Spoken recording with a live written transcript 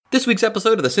This week's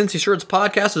episode of the Cincy Shirts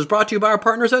podcast is brought to you by our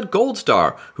partners at Gold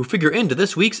Star, who figure into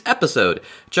this week's episode.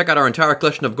 Check out our entire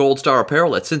collection of Gold Star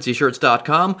apparel at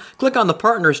cincyshirts.com. Click on the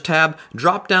Partners tab,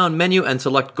 drop down menu, and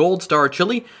select Gold Star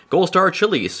Chili. Gold Star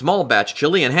Chili, small batch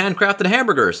chili, and handcrafted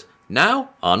hamburgers.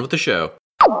 Now, on with the show.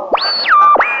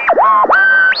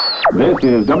 This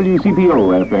is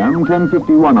WCPO FM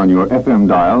 1051 on your FM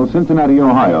dial, Cincinnati,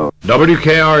 Ohio.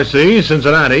 WKRC,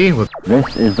 Cincinnati.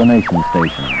 This is the nation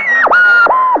station.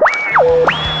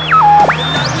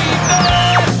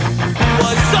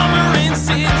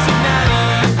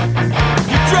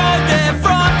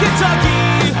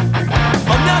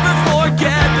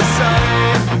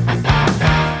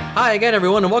 Hi again,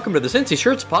 everyone, and welcome to the Cincy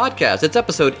Shirts podcast. It's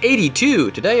episode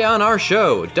 82. Today on our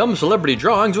show, Dumb Celebrity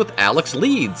Drawings with Alex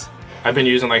Leeds. I've been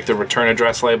using the return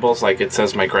address labels, it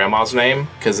says my grandma's name,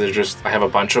 because I have a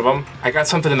bunch of them. I got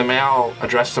something in the mail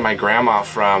addressed to my grandma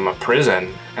from a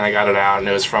prison, and I got it out, and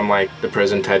it was from the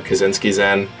prison Ted Kaczynski's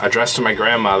in, addressed to my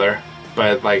grandmother.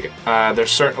 But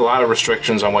there's a lot of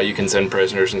restrictions on what you can send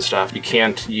prisoners and stuff. You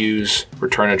can't use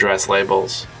return address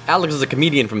labels. Alex is a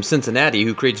comedian from Cincinnati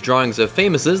who creates drawings of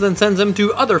famouses, then sends them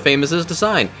to other famouses to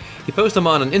sign. He posts them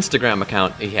on an Instagram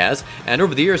account he has, and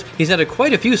over the years, he's added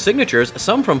quite a few signatures,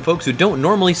 some from folks who don't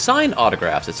normally sign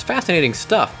autographs. It's fascinating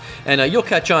stuff, and you'll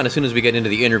catch on as soon as we get into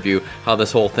the interview how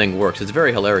this whole thing works. It's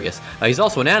very hilarious. He's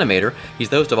also an animator. He's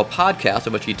the host of a podcast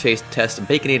in which he tests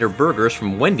Baconator burgers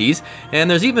from Wendy's, and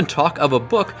there's even talk of a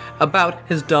book about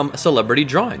his dumb celebrity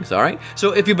drawings, all right?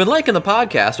 So if you've been liking the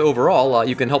podcast overall,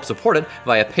 you can help support it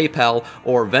via PayPal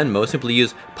or Venmo. Simply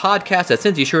use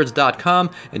podcast@cincyshirts.com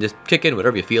and just kick in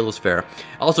whatever you feel is fair.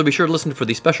 Also, be sure to listen for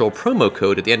the special promo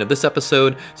code at the end of this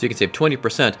episode so you can save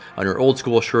 20% on your old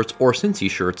school shirts or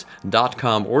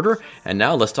cincyshirts.com order. And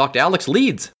now let's talk to Alex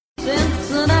Leeds.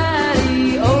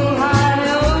 Cincinnati,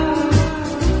 Ohio.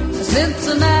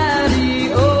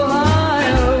 Cincinnati,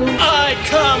 Ohio. I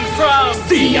come from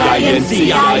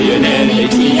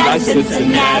C-I-N-C-I-N-N-A-T-I,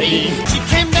 Cincinnati. She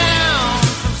came down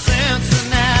from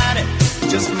Cincinnati.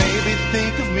 Just maybe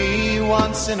think of me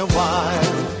once in a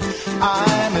while.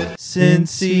 I'm at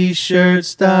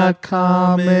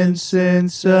cincyshirts.com in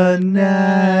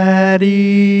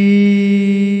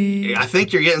Cincinnati. I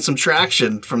think you're getting some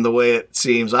traction from the way it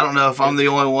seems. I don't know if I'm the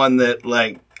only one that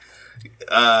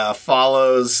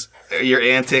follows your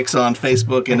antics on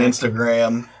Facebook and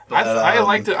Instagram. But, I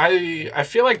liked it. I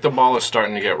feel like the ball is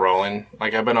starting to get rolling.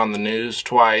 I've been on the news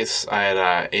twice. I had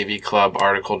a AV Club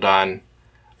article done.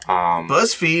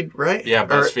 BuzzFeed, right? Yeah,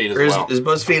 BuzzFeed as well. Is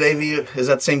BuzzFeed AV? Is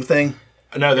that the same thing?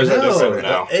 No, there's a different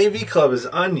now. AV Club is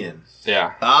Onion.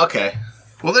 Yeah. Oh, okay.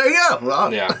 Well, there you go.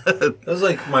 Well, yeah. That was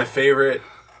my favorite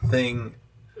thing.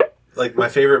 My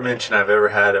favorite mention I've ever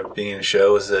had of being in a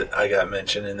show was that I got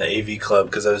mentioned in the AV Club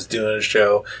because I was doing a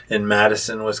show in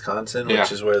Madison, Wisconsin,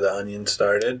 which is where the Onion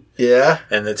started. Yeah.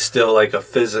 And it's still a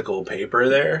physical paper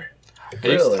there.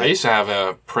 I used to have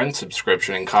a print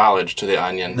subscription in college to the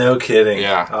Onion. No kidding.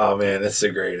 Yeah. Oh, man, it's the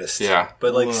greatest. Yeah.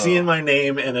 But seeing my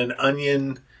name in an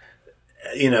Onion,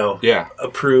 yeah,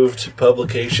 approved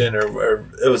publication, or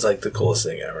it was the coolest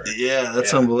thing ever. Yeah,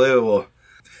 that's unbelievable.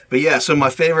 But yeah, so my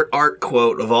favorite art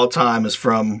quote of all time is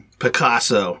from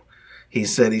Picasso. He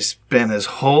said he spent his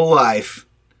whole life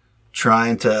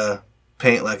trying to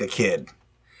paint like a kid.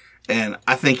 And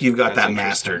I think you've got that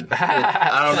mastered.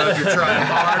 I don't know if you're trying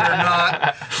hard or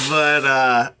not, but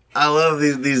I love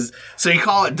these. So you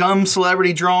call it dumb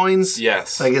celebrity drawings?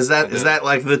 Yes. Is that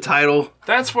the title?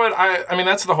 That's what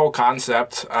that's the whole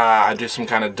concept. I do some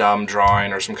kind of dumb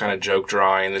drawing or some kind of joke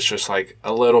drawing that's just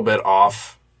a little bit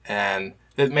off, and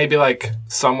it may be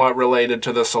somewhat related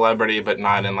to the celebrity, but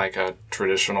not in a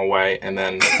traditional way, and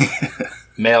then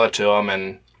mail it to them,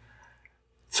 and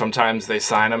sometimes they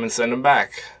sign them and send them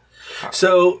back.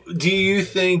 So, do you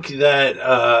think that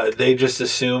they just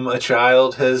assume a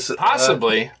child has...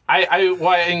 Possibly.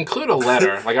 I include a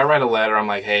letter. I write a letter. I'm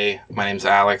hey, my name's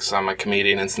Alex. I'm a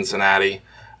comedian in Cincinnati.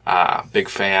 Big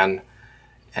fan.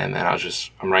 And then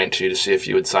I'm writing to you to see if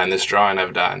you would sign this drawing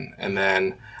I've done. And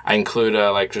then I include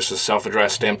just a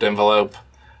self-addressed stamped envelope.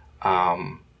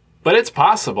 But it's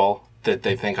possible that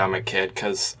they think I'm a kid,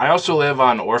 because I also live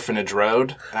on Orphanage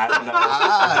Road. I don't know.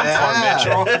 Fort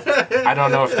Mitchell. I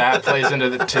don't know if that plays into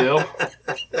the two,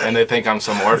 and they think I'm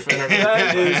some orphan.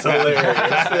 That is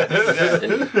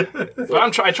hilarious.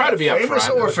 But I try to be upfront. Famous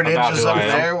orphanages up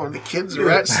there where the kids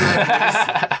are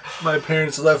at. My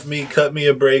parents left me, cut me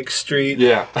a break street.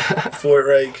 Yeah. Fort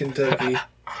Wright, Kentucky.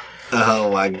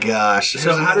 Oh my gosh.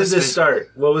 So how did this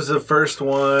start? What was the first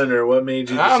one, or what made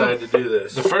you decide to do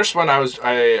this? The first one I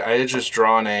had just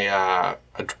drawn a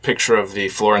picture of the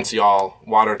Florence Y'all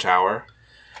water tower.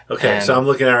 Okay, And so I'm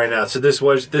looking at it right now. So this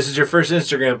is your first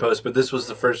Instagram post, but this was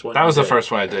the first one. that you was the did.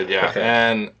 first one I did, yeah. Okay.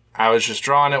 And I was just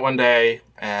drawing it one day,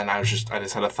 and I just had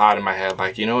a thought in my head,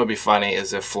 like, you know what would be funny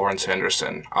is if Florence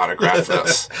Henderson autographed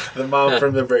this. The mom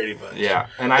from the Brady Bunch. Yeah,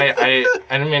 and I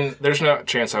mean, there's no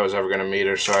chance I was ever going to meet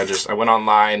her, so I went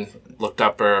online, looked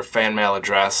up her fan mail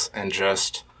address, and I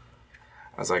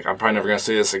was like, I'm probably never going to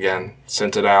see this again.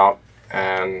 Sent it out,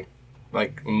 and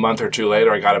like a month or two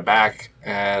later, I got it back,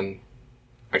 and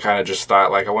I kind of just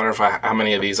thought, like, I wonder how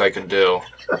many of these I could do.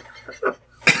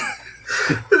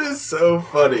 It is so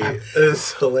funny. It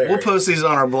is hilarious. We'll post these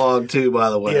on our blog too, by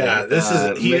the way. Yeah,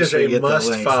 he make is sure you a get the must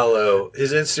links. follow.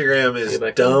 His Instagram is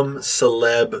Dumb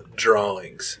Celeb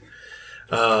Drawings.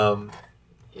 I'll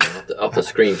have to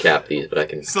screen cap these, but I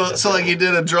can. So like you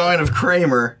did a drawing of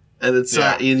Kramer, and it's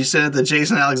you sent it to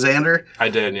Jason Alexander. I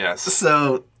did, yes.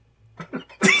 So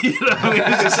you know,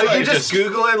 I mean, So you just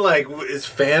Googling, like, is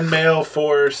fan mail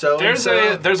for There's so-and-so?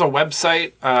 a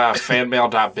website,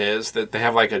 fanmail.biz, that they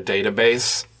have like a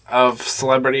database of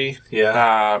celebrity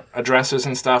addresses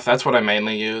and stuff. That's what I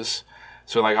mainly use.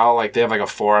 So like they have like a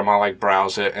forum. I'll like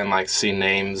browse it and like see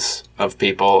names of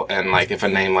people, and like if a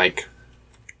name like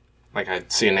I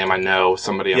see a name I know,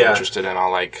 somebody I'm interested in,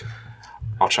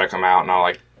 I'll check them out, and I'll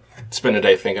like spend a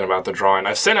day thinking about the drawing.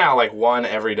 I've sent out like one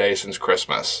every day since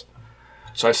Christmas.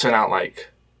 So I've sent out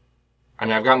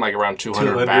I've gotten like around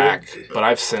 200 back, but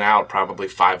I've sent out probably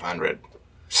 500,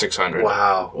 600.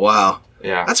 Wow.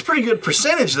 Yeah. That's a pretty good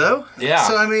percentage, though. Yeah.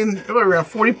 So I mean, what, around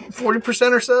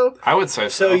 40% or so. I would say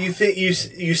so. So you think you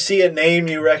see a name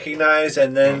you recognize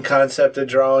and then concept a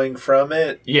drawing from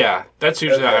it? Yeah, that's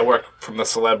usually Okay. how I work from the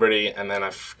celebrity, and then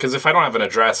because if I don't have an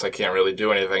address, I can't really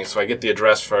do anything. So I get the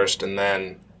address first, and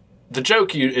then the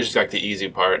joke is like the easy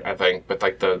part, I think, but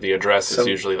like the address is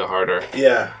usually the harder.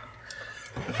 Yeah.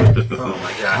 Oh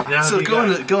my god. Now So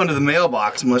going to the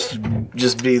mailbox must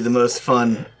just be the most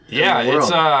fun. Yeah, in the world.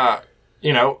 it's a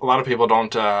lot of people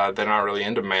don't they're not really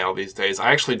into mail these days.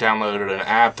 I actually downloaded an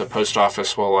app. The post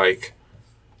office will like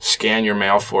scan your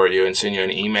mail for you and send you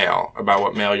an email about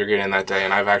what mail you're getting that day.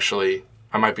 And I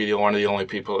might be one of the only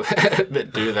people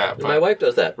that do that. But My wife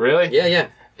does that. Really? Yeah.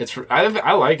 I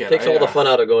like it. Takes all the fun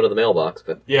out of going to the mailbox,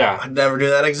 but Yeah. I never knew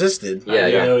that existed. yeah.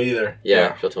 I don't know either.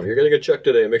 Yeah, she'll tell me, you're going to get checked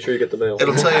today. Make sure you get the mail.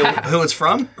 It'll tell you who it's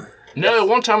from. No, it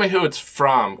won't tell me who it's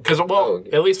from. Because,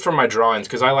 at least for my drawings,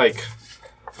 because I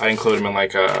include them in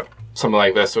like something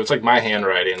like this. So it's like my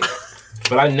handwriting.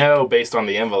 But I know based on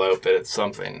the envelope that it's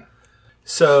something.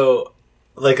 So,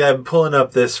 like, I'm pulling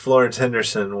up this Florence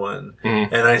Henderson one,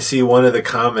 and I see one of the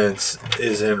comments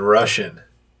is in Russian.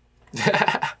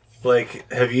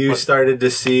 Like, have you started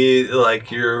to see, like,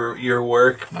 your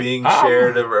work being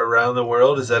shared around the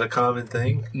world? Is that a common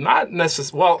thing? Not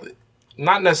necessarily.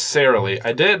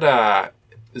 I did,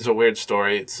 it's a weird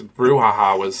story. It's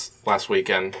Brouhaha was last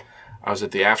weekend. I was at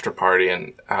the after party,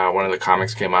 and one of the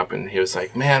comics came up, and he was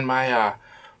like, man, my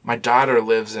daughter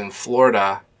lives in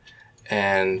Florida,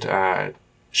 and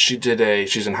she's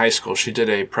in high school. She did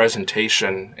a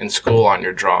presentation in school on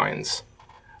your drawings.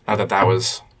 Not that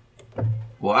was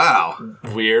Wow.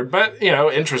 weird, but,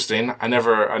 interesting. I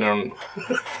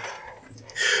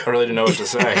really didn't know what to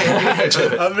say.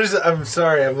 I'm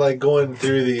sorry, I'm, like, going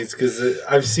through these, because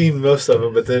I've seen most of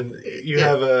them, but then you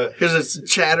have a... Here's a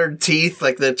chattered teeth,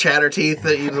 like the chatter teeth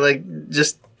that you like,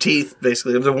 just teeth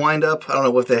basically. The wind up. I don't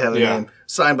know if they have a Yeah. name.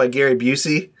 Signed by Gary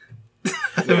Busey.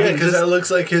 Yeah, because that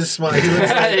looks like his smile. He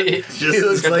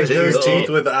looks like those teeth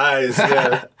with eyes,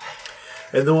 yeah.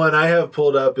 And the one I have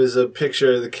pulled up is a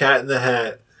picture of the Cat in the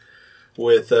Hat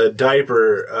with a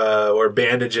diaper or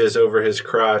bandages over his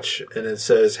crotch, and it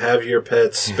says, "Have your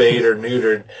pets spayed or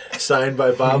neutered," signed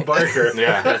by Bob Barker.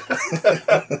 Yeah.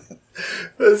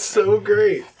 That's so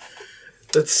great.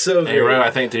 That's so He great.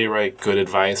 wrote, did he write good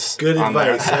advice? Good on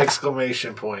there? advice!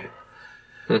 Exclamation point.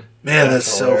 Man, that's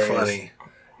so hilarious. funny.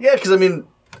 Yeah, because I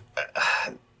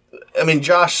mean,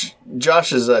 Josh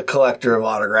is a collector of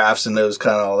autographs and knows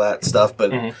kind of all that stuff.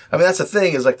 But I mean, that's the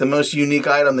thing is like the most unique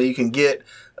item that you can get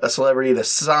a celebrity to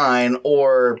sign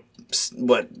or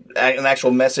an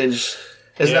actual message.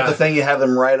 Isn't that the thing? You have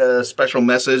them write a special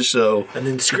message, so An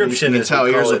inscription you can is tell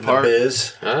we yours call it in the apart.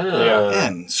 biz. Yeah,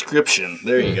 inscription.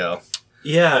 There you go.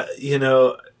 Yeah,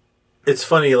 it's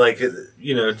funny, like,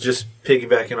 just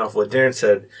piggybacking off what Darren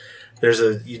said,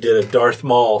 you did a Darth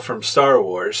Maul from Star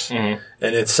Wars, and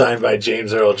it's signed by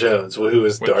James Earl Jones, who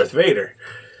is Darth Vader.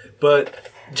 But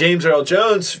James Earl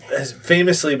Jones has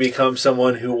famously become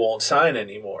someone who won't sign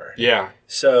anymore. Yeah.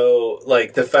 So,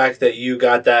 like, the fact that you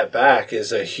got that back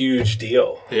is a huge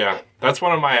deal. Yeah. That's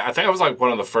I think it was like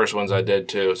one of the first ones I did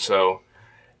too. So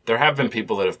there have been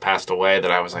people that have passed away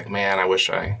that I was like, man, I wish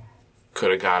I could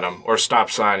have got him or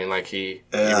stopped signing like he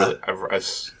really, I've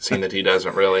seen that he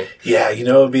doesn't really. Yeah, you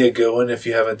know what would be a good one if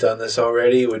you haven't done this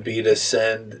already would be to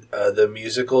send the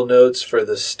musical notes for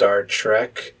the Star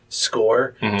Trek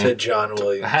score to John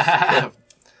Williams.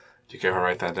 Do you care if I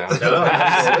write that down? No,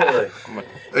 absolutely.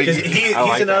 Because he's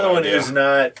like another that one idea.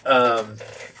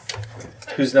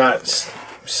 who's not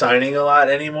signing a lot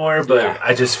anymore, but Yeah.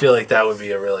 I just feel like that would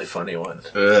be a really funny one.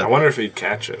 I wonder if he'd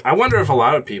catch it. I wonder if a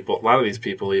lot of these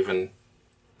people even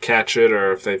catch it,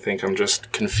 or if they think I'm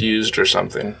just confused or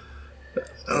something.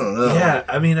 I don't know. Yeah,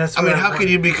 I mean that's. I mean, how could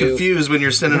you be confused when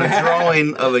you're sending a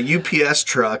drawing of a UPS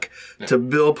truck to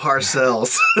Bill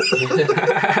Parcells?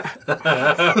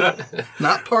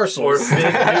 Not parcels.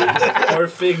 or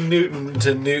Fig Newton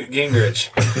to Newt Gingrich?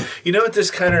 You know what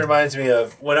this kind of reminds me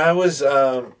of? When I was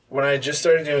when I just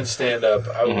started doing stand up,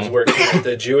 I was working at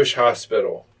the Jewish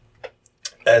hospital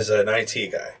as an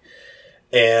IT guy,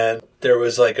 and there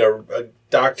was like a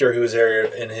doctor who was there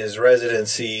in his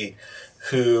residency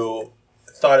who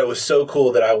thought it was so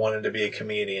cool that I wanted to be a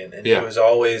comedian, and he was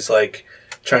always like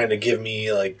trying to give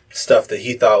me like stuff that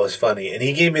he thought was funny, and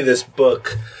he gave me this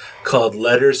book called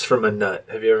Letters from a Nut.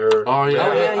 Have you ever? Oh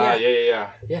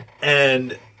yeah, yeah.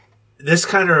 And this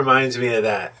kind of reminds me of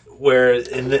that, where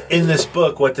in this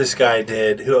book, what this guy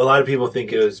did, who a lot of people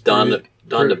think it was Don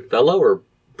DeBello or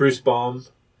Bruce Baum.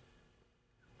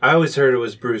 I always heard it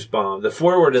was Bruce Baum. The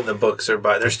foreword in the books are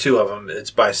by. There's two of them. It's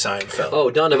by Seinfeld.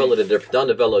 Oh, Don DeVello did different. Don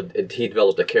DeVello, he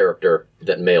developed a character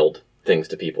that mailed things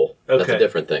to people. That's Okay. a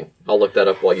different thing. I'll look that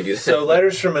up while you do that. So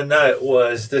Letters from a Nut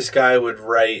was this guy would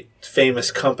write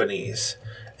famous companies,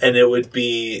 and it would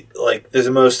be like the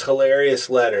most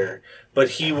hilarious letter, but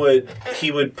he would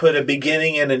put a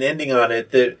beginning and an ending on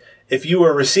it that if you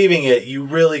were receiving it, you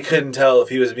really couldn't tell if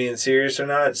he was being serious or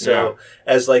not. So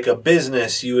as like a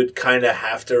business, you would kind of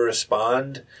have to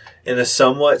respond in a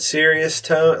somewhat serious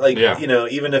tone, like, you know,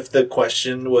 even if the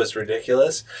question was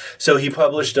ridiculous. So he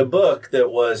published a book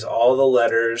that was all the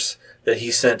letters that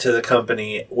he sent to the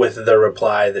company with the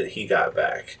reply that he got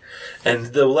back. And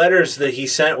the letters that he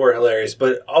sent were hilarious,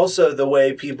 but also the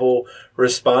way people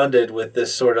responded with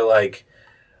this sort of like,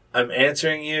 I'm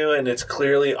answering you and it's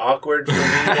clearly awkward for me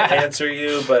to answer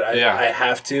you, but I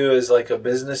have to as like a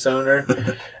business owner.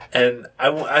 And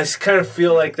I kind of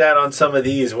feel like that on some of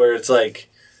these where it's like,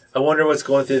 I wonder what's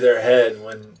going through their head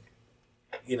when,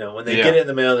 you know, when they get it in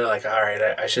the mail, they're like, all right,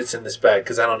 I should send this back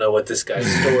because I don't know what this guy's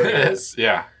story is.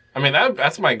 Yeah. I mean,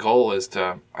 that's my goal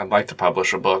I'd like to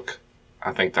publish a book.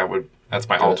 I think that's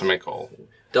my ultimate goal.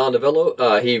 Don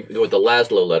DeVello, he, with the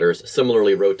Laszlo letters,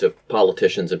 similarly wrote to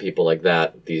politicians and people like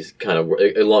that, these kind of,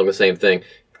 along the same thing.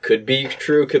 Could be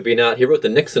true, could be not. He wrote to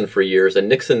Nixon for years, and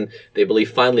Nixon, they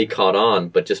believe, finally caught on,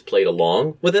 but just played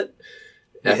along with it.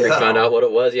 After he found out what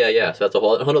it was, So that's a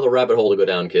whole another rabbit hole to go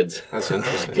down, kids. That's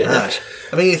interesting. Gosh.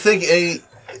 I mean, you think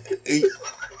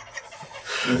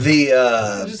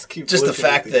just the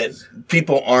fact that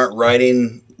people aren't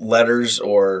writing letters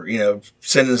or, you know,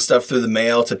 sending stuff through the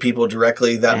mail to people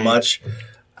directly that much.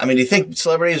 I mean, do you think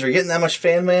celebrities are getting that much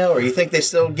fan mail, or you think they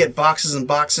still get boxes and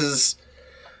boxes?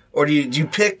 Or do you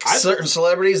pick certain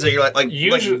celebrities that you're like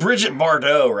Bridget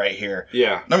Bardot right here?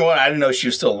 Yeah. Number one, I didn't know she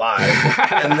was still alive.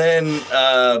 And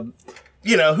then,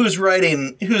 you know, who's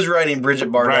writing Bridget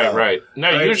Bardot? Right. No,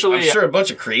 I mean, usually I'm sure a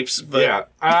bunch of creeps, but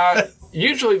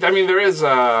usually, I mean, there is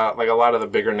like a lot of the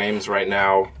bigger names right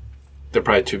now. They're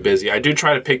probably too busy. I do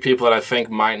try to pick people that I think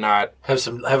might not have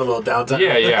a little downtime.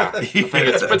 Yeah.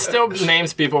 But still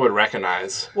names people would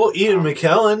recognize. Well, Ian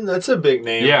McKellen, that's a big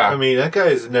name. Yeah. I mean, that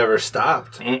guy's never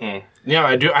stopped. Yeah,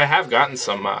 I have gotten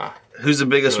some. Who's the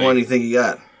biggest one you think you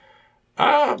got?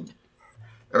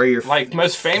 Or your like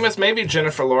most famous? Maybe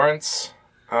Jennifer Lawrence,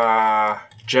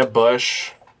 Jeb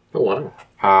Bush. Oh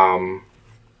wow.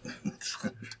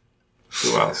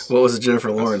 Who else? What was the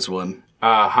Jennifer Lawrence one?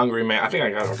 Hungry Man. I think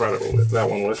I brought that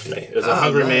one with me. It was a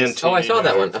Hungry Man TV. Oh, I saw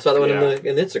that one. I saw that one in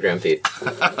the Instagram feed.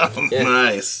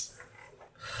 Nice.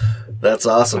 That's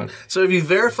awesome. So have you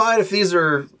verified if these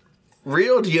are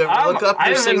real? Do you ever look up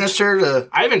their signature?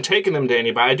 I haven't taken them to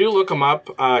anybody. I do look them up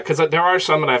because there are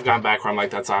some that I've gone back where I'm like,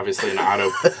 that's obviously an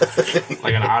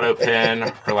auto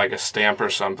pen or like a stamp or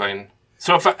something.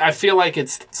 So if I feel like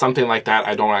it's something like that,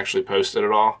 I don't actually post it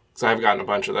at all because I've gotten a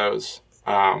bunch of those.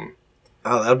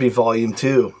 Oh, that'd be volume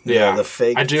 2. Yeah, the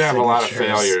fake. I do have a lot of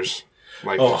signatures. failures.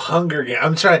 Like Hunger Games.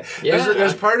 I'm trying. Yeah.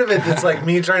 There's part of it that's like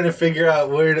me trying to figure out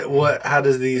how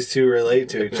does these two relate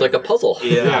to each It's other. like a puzzle.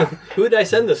 Yeah. Who did I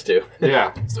send this to?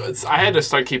 Yeah. So I had to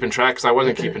start keeping track because I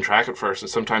wasn't keeping track at first, and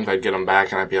sometimes I'd get them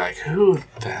back and I'd be like, "Who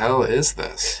the hell is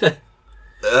this?"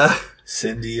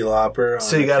 Cyndi Lauper.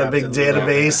 So you got a big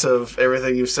database of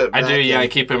everything you've said. I do, yeah. I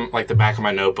keep him like the back of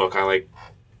my notebook. I like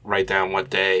write down what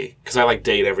day because I like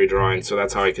date every drawing, so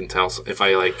that's how I can tell if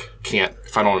I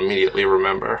if I don't immediately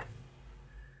remember.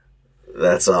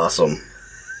 That's awesome.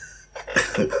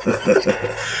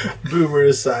 Boomer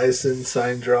Esiason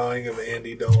signed drawing of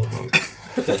Andy Dalton.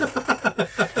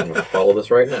 I'm gonna follow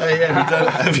this right now. Hey,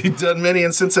 have you done many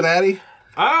in Cincinnati?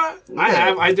 I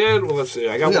have. I did. Well, let's see.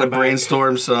 I got We got to one back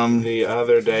brainstorm some. the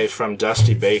other day from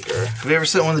Dusty Baker. Have you ever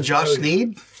sent one to Josh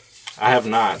Sneed? I have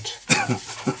not.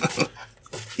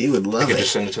 He would love I could it.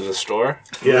 just send it to the store.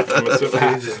 Yeah.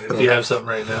 If you have something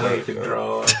right now, you can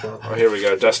draw. Oh, here we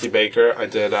go. Dusty Baker. I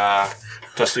did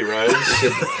Dusty Rose.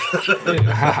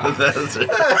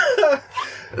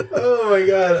 Oh my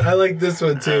god, I like this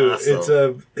one too.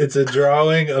 Awesome. It's a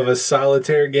drawing of a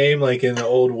solitaire game, like in the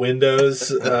old Windows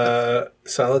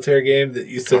solitaire game that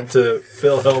you sent to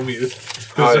Phil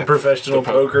Hellmuth, who's a professional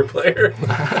poker player.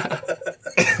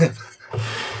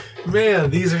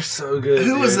 Man, these are so good.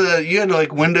 Who was you had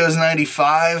like Windows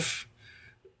 95?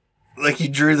 Like you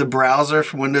drew the browser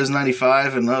for Windows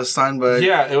 95 and that was signed by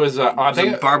Yeah, it was. I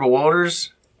think Barbara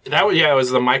Walters? it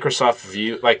was the Microsoft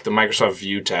View, like the Microsoft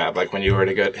View tab, like when you were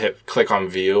to click on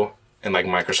View in like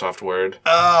Microsoft Word.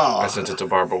 Oh. I sent it to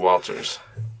Barbara Walters.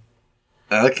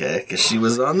 Okay, because she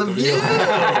was on the View.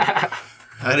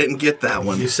 I didn't get that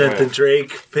one. You sent the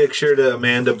Drake picture to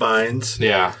Amanda Bynes,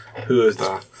 Yeah. who is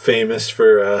famous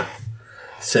for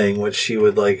saying what she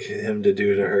would like him to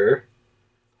do to her.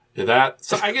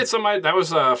 So I get that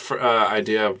was a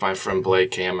idea of my friend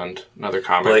Blake Hammond, another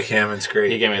comic. Blake Hammond's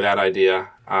great. He gave me that idea.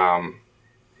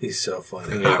 He's so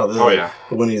funny. Yeah. Oh, yeah.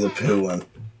 The Winnie the Pooh one.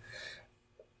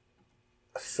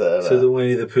 So the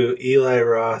Winnie the Pooh, Eli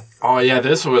Roth. Oh yeah,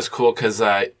 this one was cool because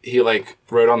he like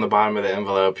wrote on the bottom of the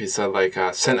envelope. He said like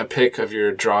sent a pic of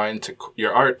your drawing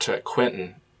your art to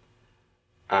Quentin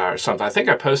or something. I think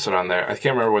I posted on there. I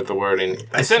can't remember what the wording.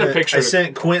 I sent a picture. I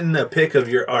sent Quentin a pic of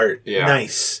your art. Yeah.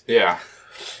 Nice. Yeah.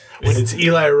 It's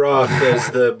Eli Roth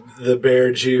as the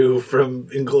bear Jew from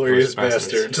Inglourious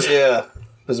Bastards. Bastards. Yeah.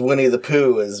 Because Winnie the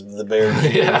Pooh is the bear.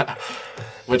 Yeah.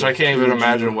 Which I can't even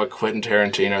imagine what Quentin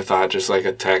Tarantino thought, just like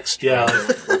a text. Yeah,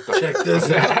 check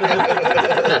this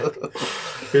out.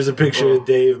 Here's a picture of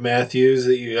Dave Matthews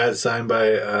that you got signed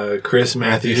by Chris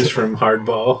Matthews from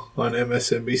Hardball on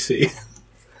MSNBC.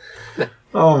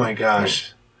 Oh my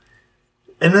gosh!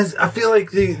 And I feel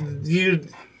like it'll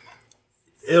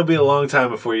be a long time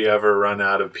before you ever run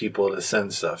out of people to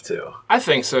send stuff to. I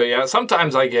think so, yeah.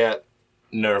 Sometimes I get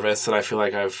nervous that I feel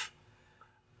like I've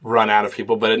run out of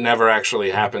people, but it never actually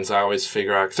happens. I always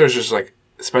figure out, because there's just like,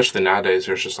 especially nowadays,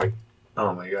 there's just like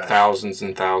oh my gosh, thousands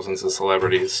and thousands of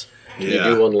celebrities. Can you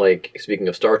do one like, speaking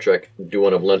of Star Trek, do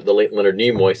one of the late Leonard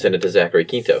Nimoy, send it to Zachary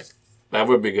Quinto? That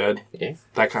would be good. Yeah.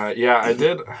 That kind of, yeah, I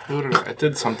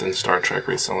did something Star Trek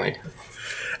recently.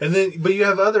 And then, but you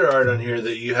have other art on here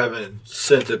that you haven't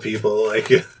sent to people,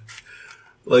 like a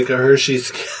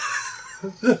Hershey's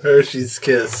Hershey's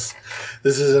Kiss.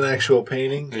 This is an actual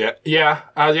painting. Yeah.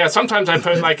 Sometimes I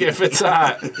put like if it's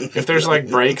if there's like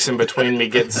breaks in between me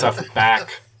getting stuff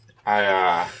back,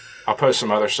 I'll post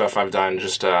some other stuff I've done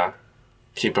just to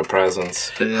keep a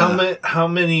presence. Yeah. How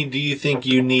many do you think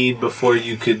you need before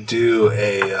you could do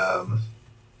a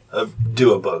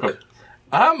book?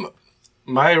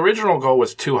 My original goal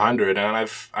was 200, and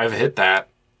I've hit that.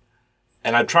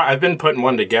 And I've been putting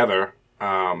one together.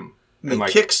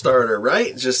 Kickstarter,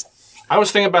 right? I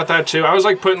was thinking about that too. I was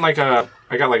like putting I got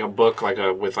like a book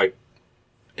with like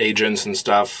agents and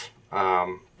stuff.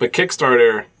 But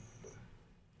Kickstarter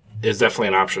is definitely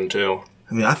an option too.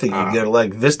 I mean, I think you go to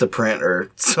like Vistaprint or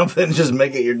something, just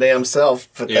make it your damn self.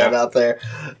 Put that out there.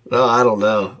 No, I don't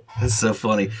know. It's so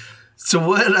funny. So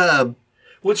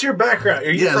what's your background?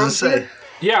 Are you from here?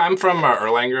 Yeah, I'm from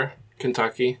Erlanger,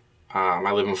 Kentucky.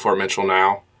 I live in Fort Mitchell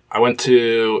now. I went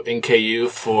to NKU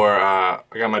for, I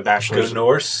got my bachelor's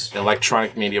in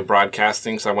electronic media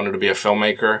broadcasting, so I wanted to be a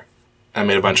filmmaker. I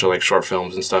made a bunch of like short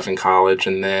films and stuff in college,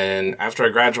 and then after I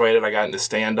graduated, I got into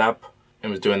stand-up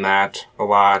and was doing that a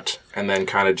lot, and then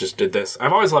kind of just did this.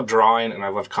 I've always loved drawing, and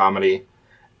I've loved comedy,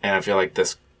 and I feel like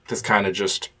this kind of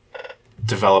just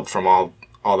developed from all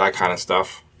that kind of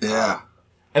stuff. Yeah.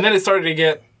 And then it started to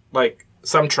get like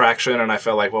some traction, and I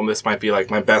felt like, well, this might be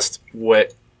like my best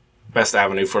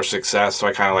avenue for success, so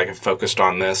I kind of like focused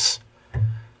on this.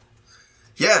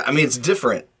 Yeah, I mean, it's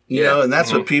different, you know, and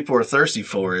that's what people are thirsty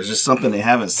for, is just something they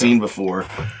haven't seen before,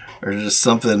 or just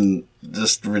something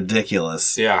just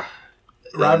ridiculous. Yeah.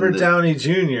 Robert Downey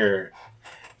Jr.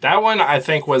 That one, I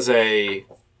think, was a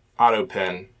auto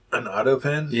pen. An auto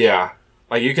pen? Yeah.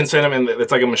 Like, you can send them in,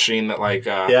 it's like a machine that like,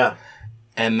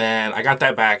 And then I got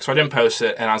that back, so I didn't post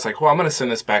it. And I was like, well, I'm going to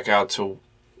send this back out to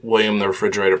William the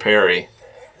Refrigerator Perry.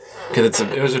 Because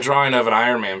it was a drawing of an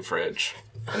Iron Man fridge.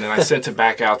 And then I sent it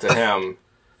back out to him,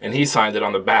 and he signed it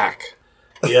on the back.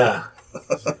 Yeah.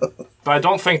 But I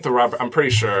don't think I'm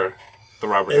pretty sure the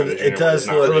Robert Downey Jr. It does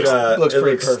look, looks it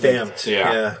pretty looks perfect. stamped.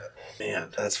 Yeah. Man.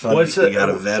 That's funny. You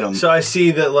gotta vet them. So I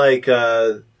see that, like,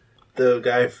 the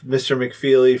guy, Mr.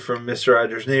 McFeely from Mr.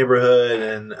 Rogers' Neighborhood,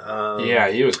 and Yeah,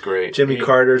 he was great. Jimmy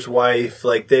Carter's wife,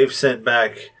 like, they've sent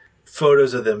back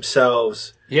photos of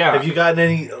themselves. Yeah. Have you gotten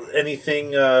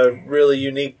anything really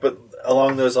unique, but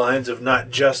along those lines of not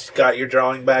just got your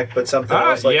drawing back, but something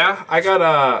else? Like yeah, I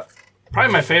got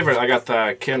probably my favorite. I got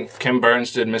the Kim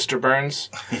Burns did Mr. Burns,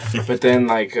 but then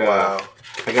like Wow.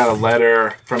 I got a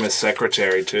letter from his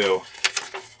secretary too,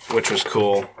 which was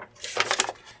cool.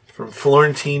 From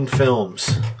Florentine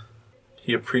Films.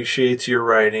 He appreciates your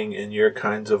writing and your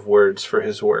kinds of words for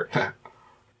his work.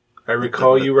 I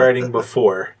recall you writing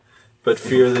before, but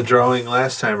fear the drawing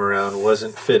last time around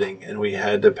wasn't fitting and we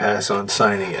had to pass on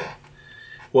signing it.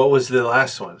 What was the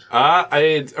last one?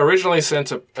 I originally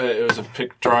sent it was a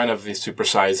drawing of the Super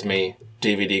Size Me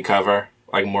DVD cover,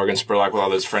 like Morgan Spurlock with all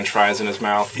those French fries in his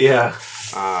mouth. Yeah.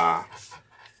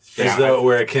 Is Yeah, that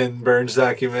where a Ken Burns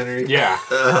documentary? Yeah.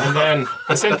 And then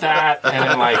I sent that, and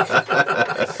then, like,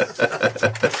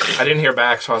 I didn't hear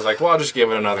back, so I was like, well, I'll just give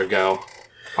it another go.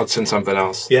 I'll send something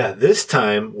else. Yeah, this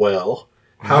time, well,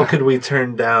 how could we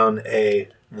turn down a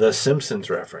The Simpsons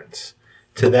reference?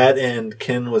 To that end,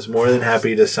 Ken was more than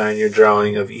happy to sign your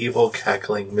drawing of evil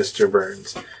cackling Mr.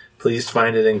 Burns. Please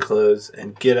find it enclosed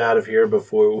and get out of here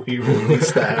before we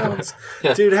release the hounds.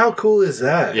 Dude, how cool is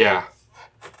that? Yeah.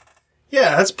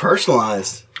 Yeah, that's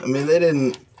personalized. I mean, they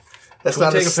didn't. That's Can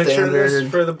we not take a picture of this standard.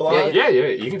 for the blog? Yeah,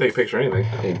 you can take a picture of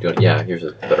anything. Yeah, here's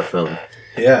a better phone.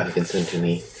 Yeah. You can send to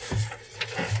me.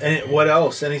 And what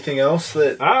else? Anything else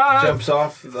that jumps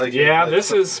off? Like, Yeah, like,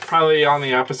 this is probably on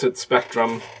the opposite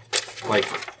spectrum. Like,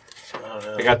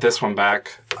 I got this one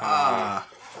back.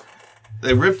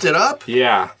 They ripped it up?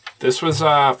 Yeah. This was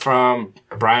from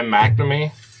Brian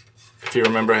McNamee, if you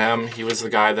remember him. He was the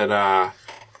guy that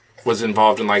was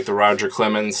involved in, like, the Roger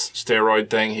Clemens steroid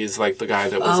thing. He's, like, the guy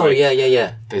that was,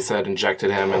 yeah. they said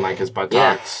injected him in, like, his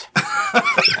buttocks.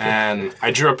 And I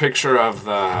drew a picture of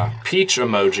the peach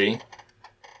emoji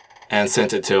and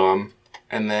sent it to him.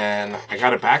 And then I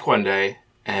got it back one day,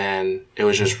 and it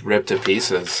was just ripped to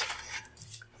pieces.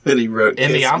 And he wrote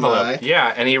In the "Kiss envelope. my."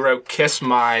 Yeah, and he wrote, "Kiss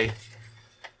my,"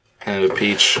 and a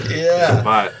peach. Yeah.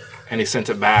 Butt. And he sent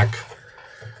it back.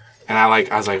 And I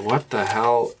was like, what the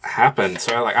hell happened?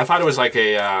 So I thought it was like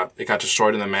it got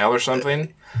destroyed in the mail or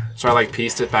something. So I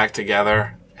pieced it back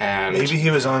together. And Maybe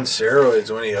he was on steroids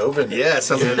when he opened it. Yeah,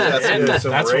 something that's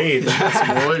Some rage.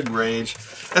 roid rage.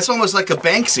 That's almost like a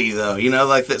Banksy, though. You know,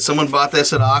 like that someone bought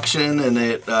this at auction and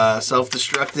it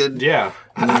self-destructed. Yeah.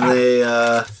 And then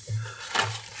they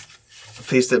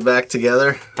pieced it back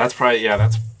together. That's probably,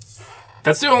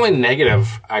 that's the only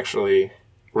negative, actually,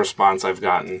 response I've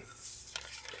gotten.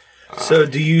 So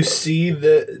do you see Well,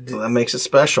 that makes it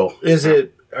special.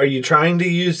 Are you trying to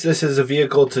use this as a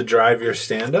vehicle to drive your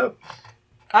stand-up?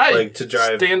 Like to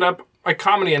drive stand up, like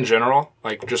comedy in general,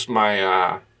 like just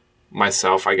my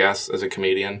myself, I guess, as a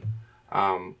comedian.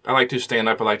 I like to stand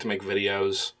up. I like to make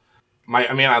videos.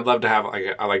 I'd love to have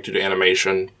I like to do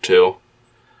animation too.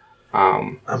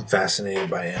 I'm fascinated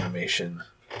by animation,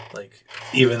 like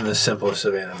even the simplest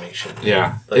of animation.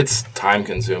 Yeah, it's time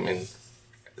consuming.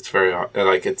 It's very hard.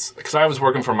 It's because I was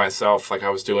working for myself. Like I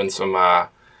was doing some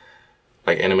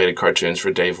animated cartoons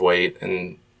for Dave Waite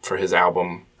and for his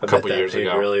album a couple years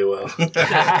ago. Really well. No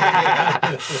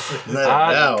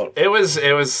doubt. It was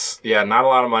not a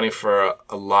lot of money for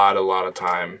a lot of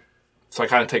time. So I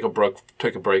kind of took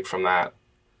a break from that.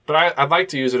 But I'd like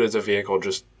to use it as a vehicle,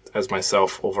 just as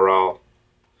myself overall.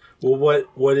 Well,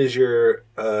 what is your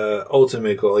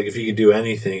ultimate goal? Like, if you could do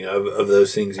anything of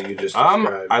those things that you just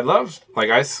described. I'd love,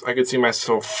 I could see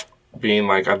myself being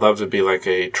I'd love to be like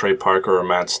a Trey Parker or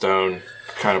Matt Stone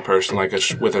kind of person,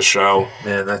 with a show.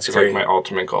 Man, that's it's great. like my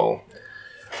ultimate goal.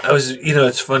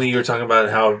 It's funny you were talking about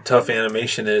how tough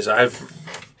animation is.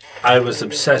 I was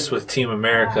obsessed with Team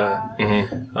America,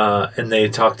 and they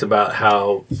talked about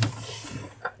how,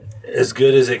 as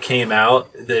good as it came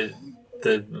out, the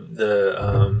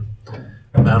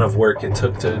amount of work it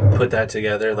took to put that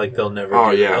together, they'll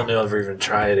never even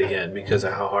try it again because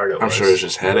of how hard it was. I'm sure it's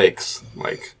just headaches.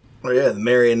 Oh yeah, the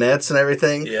marionettes and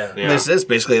everything. Yeah. And this is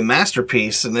basically a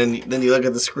masterpiece, and then you look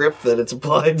at the script that it's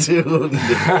applied to, which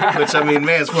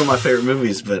man, it's one of my favorite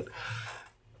movies. But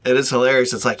It is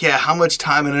hilarious. It's like, yeah, how much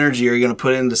time and energy are you going to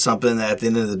put into something that at the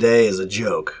end of the day is a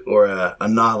joke or a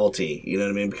novelty? You know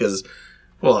what I mean? Because,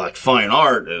 well, like fine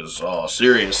art is all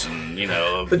serious and,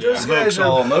 But those evokes guys are-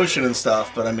 all emotion and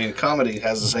stuff. But I mean, comedy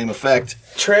has the same effect.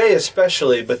 Trey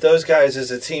especially, but those guys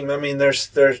as a team, I mean, they're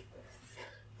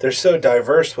so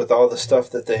diverse with all the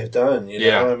stuff that they've done. You know,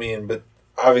 Yeah. I mean, but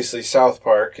obviously South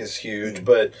Park is huge,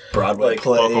 but Broadway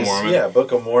plays. Book of Mormon. yeah,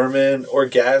 Book of Mormon,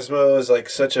 Orgasmo is like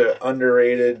such an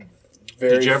underrated,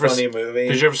 very funny movie.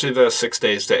 Did you ever see the 6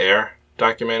 Days to Air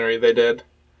documentary they did?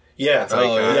 Yeah, It's like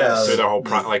yes. through the whole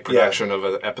production of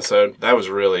an episode. That was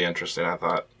really interesting, I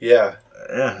thought. Yeah.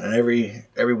 Yeah, and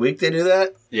every week they do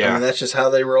that. Yeah. I mean, that's just how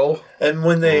they roll. And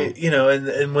when they,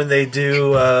 and when they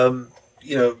do,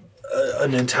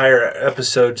 an entire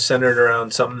episode centered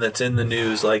around something that's in the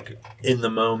news, like in the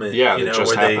moment, Yeah, that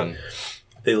just where happened.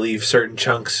 they leave certain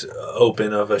chunks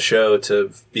open of a show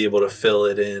to be able to fill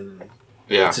it in.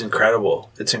 Yeah. It's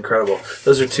incredible. It's incredible.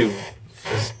 Those are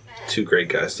two great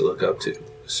guys to look up to,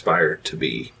 aspire to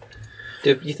be.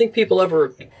 Do you think people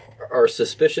ever are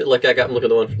suspicious? Like I'm looking at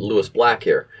the one for Lewis Black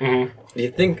here. Mm-hmm. Do you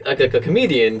think, like a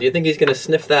comedian, do you think he's going to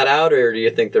sniff that out, or do you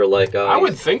think they're like, I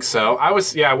would think so. I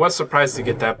was surprised to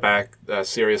get that back,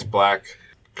 Sirius Black.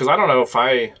 Because I don't know if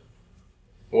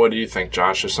what do you think,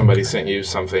 Josh? If somebody sent you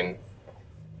something.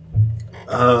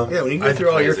 Yeah, when you go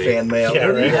through all your crazy. fan mail, Yeah,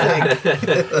 what do you right.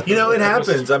 think? It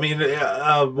happens. I mean,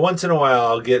 once in a while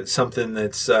I'll get something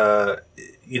that's,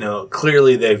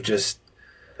 clearly they've just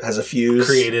Has a fuse.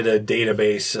 created a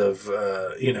database of,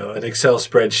 an Excel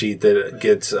spreadsheet that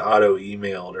gets auto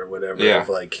emailed or whatever. Yeah. Of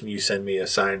like, can you send me a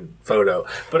signed photo?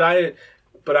 But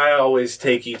I always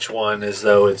take each one as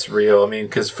though it's real. I mean,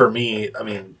 because for me,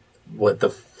 what the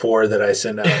 4 that I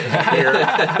send out here,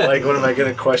 like, what am I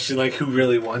going to question? Like, who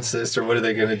really wants this, or what are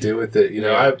they going to do with it?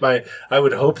 I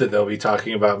would hope that they'll be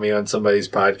talking about me on somebody's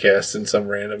podcast in some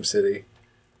random city.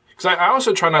 Because I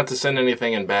also try not to send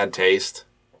anything in bad taste.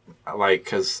 Like,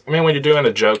 because, when you're doing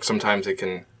a joke, sometimes it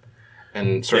can,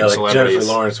 and certain Like celebrities.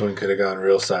 Jennifer Lawrence one could have gone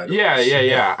real sideways.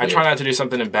 Yeah. I try not to do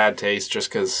something in bad taste just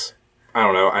because, I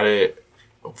don't know,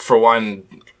 for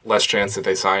one, less chance that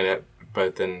they sign it,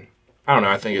 but then, I don't know,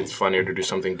 I think it's funnier to do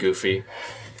something goofy.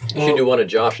 you should do one of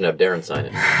Josh and have Darren sign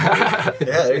it. Yeah,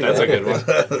 there you That's go. a good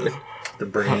one. The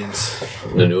brains.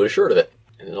 And then do a shirt of it.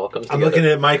 And it all comes I'm together. looking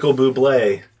at Michael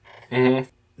Bublé. Mm-hmm.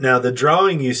 Now, the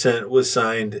drawing you sent was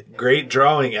signed, "Great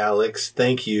drawing, Alex.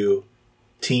 Thank you,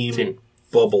 Team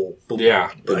Bubble."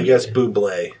 Yeah. I guess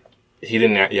Bublé. He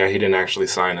didn't actually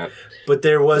sign it. But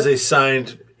there was a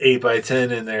signed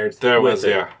 8x10 in there. There with was, it.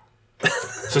 yeah.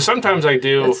 So sometimes I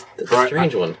do. That's a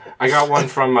strange one. I got one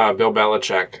from Bill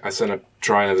Belichick. I sent a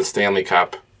drawing of the Stanley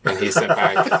Cup, and he sent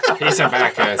back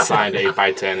a signed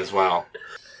 8x10 as well.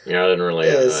 Yeah, I didn't really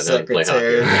Yeah, I didn't play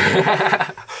secretary.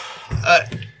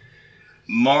 hockey.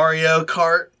 Mario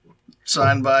Kart,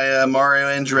 signed by Mario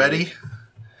Andretti.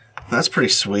 That's pretty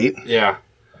sweet. Yeah.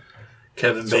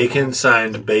 Kevin Bacon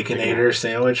signed Baconator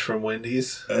sandwich from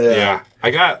Wendy's. Yeah.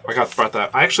 I got brought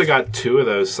that. I actually got 2 of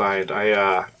those signed.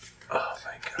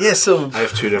 Yeah, so I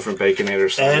have 2 different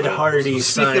Baconators. Ed Hardy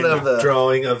Speaking signed of the-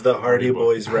 drawing of the Hardy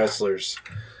Boys wrestlers.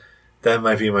 That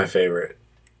might be my favorite.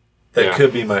 That Yeah.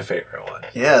 could be my favorite one.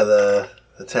 yeah, the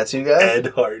tattoo guy.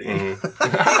 Ed Hardy.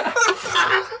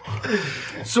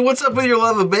 So what's up with your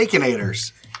love of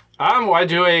Baconators? Well, I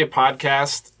do a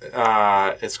podcast.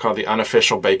 It's called the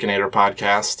Unofficial Baconator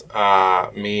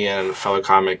Podcast. Me and fellow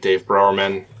comic Dave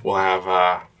Browerman will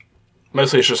have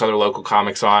mostly it's just other local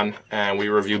comics on, and we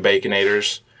review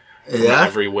Baconators. Yeah.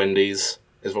 Every Wendy's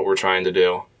is what we're trying to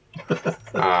do.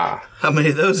 How many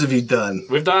of those have you done?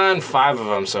 We've done 5 of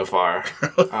them so far.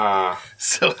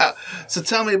 So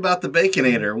tell me about the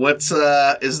Baconator. What's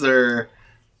is there?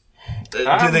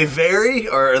 Do they vary,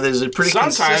 or is it pretty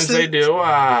Sometimes consistent? they do.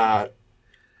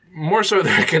 More so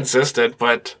they're consistent,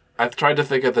 but I've tried to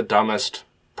think of the dumbest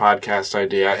podcast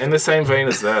idea in the same vein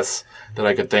as this that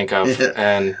I could think of. Yeah.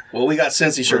 And Well, we got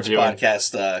Cincy Shirts Reviewing.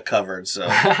 podcast covered, so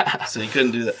you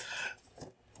couldn't do that.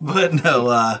 But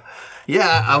no,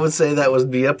 yeah, I would say that would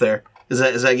be up there. Is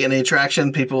that getting any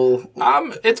traction? People,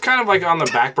 it's kind of like on the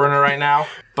back burner right now,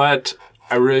 but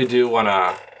I really do want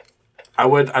to. I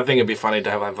think it'd be funny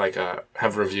to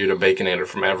have reviewed a Baconator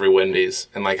from every Wendy's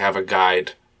and have a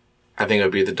guide. I think it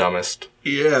would be the dumbest.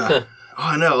 yeah. Oh,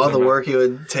 I know all the work it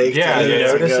would take. Yeah, to, yeah,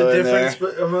 to Notice go a in there.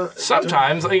 difference?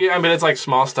 Sometimes, it's like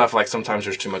small stuff. Like sometimes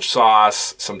there's too much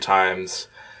sauce. Sometimes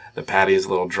the patty is a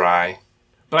little dry.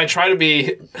 But I try to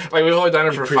be we've only done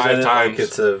it for 5 times. Like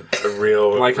it's a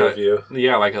real review.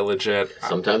 Like a legit.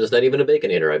 Sometimes it's not even a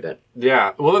Baconator, I bet.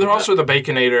 Yeah. Well, there's also the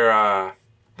Baconator,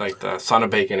 like the Son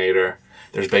of Baconator.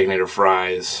 There's Baconator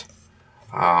fries.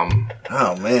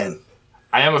 Oh man.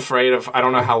 I am afraid of. I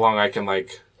don't know how long I can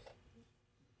like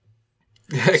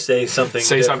Say something.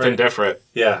 say something different.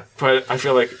 Yeah. But I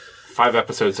feel like 5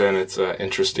 episodes in, it's an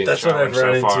interesting That's what I've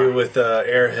challenge run so far. into with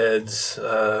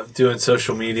Airheads, doing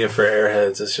social media for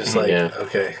Airheads. It's just like, Yeah.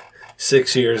 okay,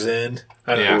 6 years in.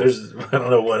 I don't Yeah. know. I don't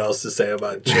know what else to say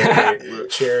about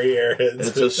cherry Airheads.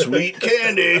 It's a sweet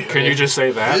candy. Can you just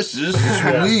say that? This is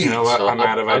sweet. You know what? I'm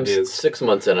out of I'm ideas. 6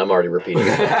 months in. I'm already repeating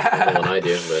it more than I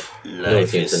do, but no one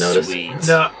seems to notice.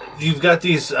 Now you've got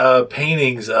these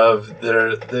paintings of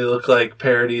they look like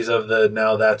parodies of the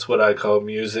Now That's What I Call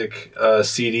Music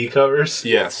CD covers.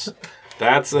 Yes.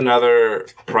 That's another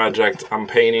project. I'm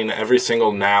painting every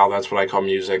single Now That's What I Call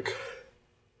Music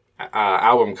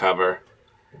album cover.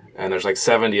 And there's like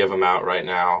 70 of them out right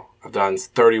now. I've done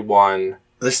 31.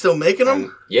 They're still making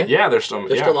them? Yeah, Yeah, they're still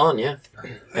on. Yeah,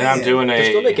 And I'm doing they're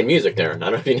still a making music there. I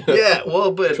don't know if you know. Yeah,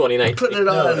 well, but 2019. putting it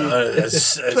on, A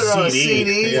put it on a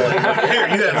CD. Yeah. Like, here,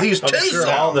 you have these 10 I'm sure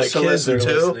all the songs to kids listen are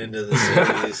to. listening to the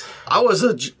CDs. I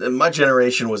was my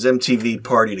generation was MTV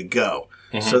Party to Go.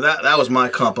 So that was my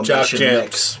Jock compilation Jams.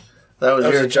 mix. That was I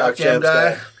was your a Jock Jock Jam Jams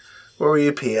guy? guy. Where were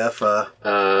you, PF?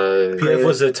 PF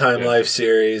was a Time Life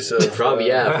series. Of,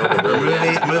 Probably probably.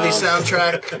 Movie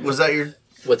soundtrack? Was that your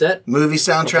What's that? movie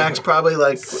soundtracks? Probably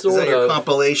like is Sort that your of.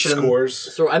 compilation? scores.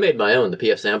 So I made my own, the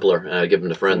PF sampler, and I give them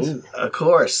to friends. Of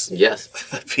course. Yes,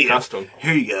 PF. Custom.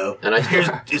 Here you go. and I Here's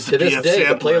to this PF day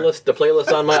sampler. the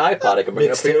playlist on my iPod. I can bring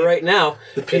it up for you Mixtape. right now.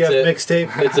 The PF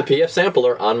mixtape. It's a PF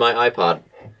sampler on my iPod.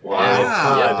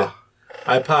 Wow.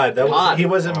 iPod. That Pod. he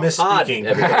wasn't Pod, misspeaking.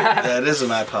 everybody. That is an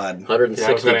iPod. 160 Yeah,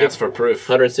 I was going to ask for proof.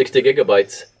 160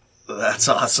 gigabytes. That's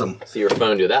awesome. So your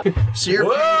phone do that. So you're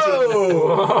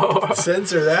Whoa!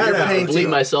 Censor that You're out. painting- Bleed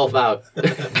myself out.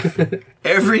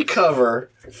 every cover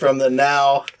from the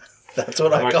Now That's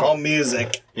What I Like- Call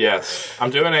Music. Yes. I'm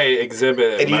doing a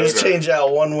exhibit. And you just motor. change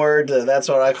out one word to That's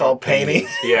What I Call Painting.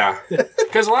 Yeah.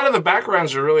 Because a lot of the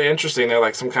backgrounds are really interesting. They're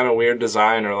like some kind of weird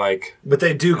design or like. But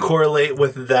they do correlate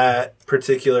with that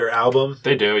particular album.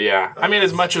 They do, yeah. I mean,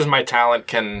 as much as my talent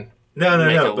can. No,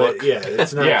 Make it but look- yeah,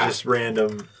 it's not Yeah. just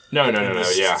random. No,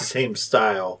 It's yeah. the same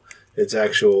style. It's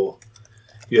actual.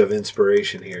 You have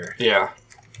inspiration here. Yeah.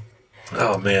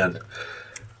 Oh man,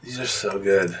 these are so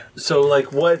good. So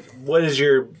like, what is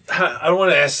your? I don't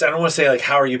want to ask. I don't want to say like,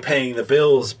 how are you paying the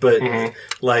bills? But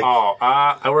like, Oh,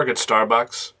 I work at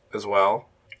Starbucks as well.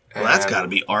 Well, that's And- got to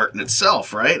be art in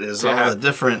itself, right? Is Yeah. all the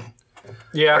different.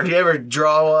 Yeah. Do you ever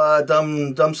draw a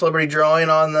dumb celebrity drawing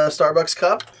on the Starbucks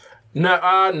cup? No,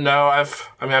 I've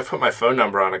put my phone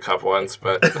number on a cup once,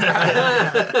 but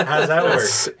how's that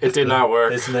work? it did not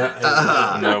work. It's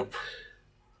not. Nope.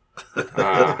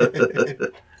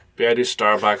 But yeah, I do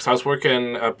Starbucks. I was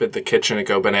working up at the kitchen at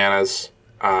Go Bananas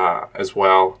as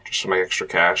well, just to make extra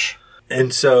cash.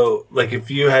 And so, like,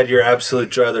 if you had your absolute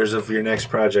druthers of your next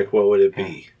project, what would it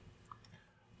be?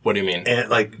 What do you mean? And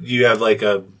like, you have like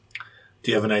a. Do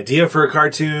you have an idea for a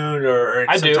cartoon or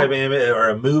I some do. type of or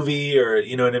a movie or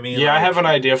you know what I mean? Yeah, I Like, have an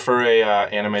idea for a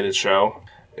animated show.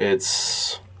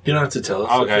 It's You don't have to tell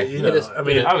us. Okay. You know, It is- I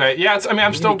mean, okay. Yeah,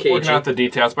 I'm still cagey. working out the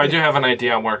details, but I do have an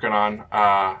idea I'm working on.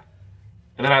 And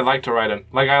then I'd like to write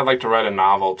a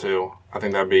novel too. I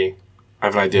think I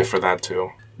have an idea for that too.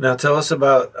 now tell us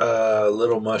about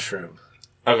Little Mushroom.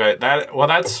 Okay,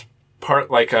 that's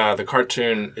part like the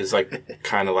cartoon is like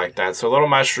kind of like that. So Little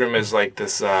Mushroom is like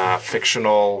this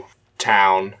fictional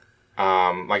town,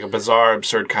 like a bizarre,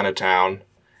 absurd kind of town,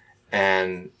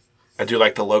 and I do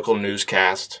like the local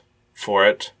newscast for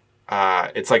it.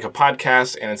 It's like a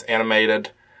podcast and it's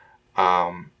animated.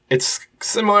 It's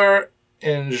similar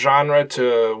in genre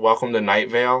to Welcome to Night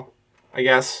Vale, I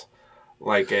guess.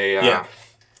 Like a Yeah.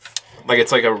 like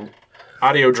it's like a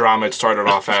audio drama it started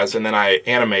off as, and then I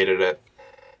animated it.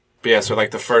 But yeah, so like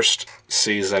the first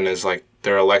season is like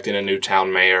they're electing a new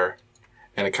town mayor,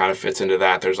 and it kind of fits into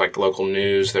that. There's like local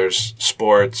news, there's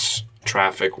sports,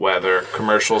 traffic, weather,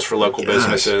 commercials for local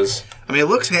businesses. I mean, it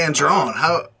looks hand drawn.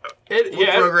 What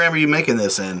program are you making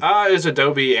this in? Is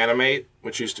Adobe Animate,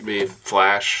 which used to be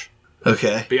Flash.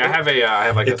 Okay. But yeah, I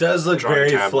have like It does look drawing very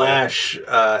tablet. Flash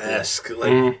esque.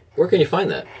 Like Where can you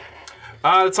find that?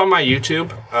 It's on my YouTube.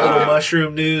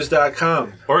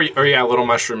 LittleMushroomNews.com. Or yeah,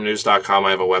 littlemushroomnews.com. I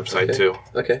have a website too.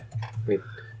 Okay. I'm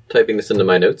typing this into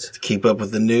my notes. Keep up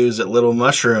with the news at Little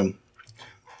Mushroom.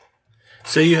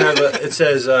 So you have it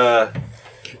says the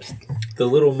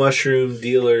Little Mushroom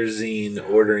Dealer Zine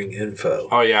ordering info.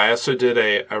 Oh yeah, I also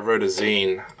I wrote a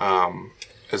zine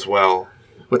as well.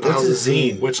 What the What's hell a is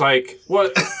zine? Which like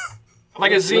what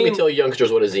Like a Let me zine. tell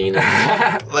youngsters what a zine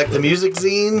is. Like the music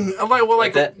zine.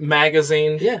 Like that.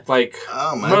 magazine. Yeah. Like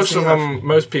Oh, man, most of yeah. them,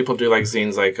 most people do like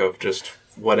zines like of just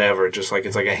whatever, just like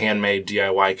it's like a handmade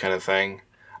DIY kind of thing.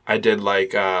 I did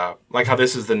like how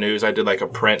This Is the News. I did like a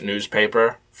print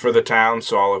newspaper for the town,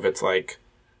 so all of it's like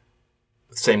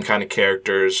the same kind of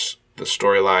characters, the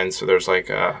storylines. So there's like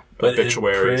But in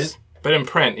obituaries, but in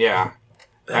print, yeah.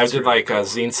 I did like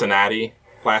Zine Cincinnati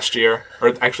last year,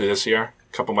 or actually this year,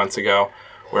 a couple months ago,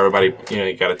 where everybody,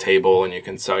 you got a table and you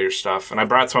can sell your stuff. And I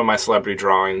brought some of my celebrity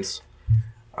drawings.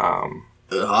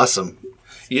 Awesome.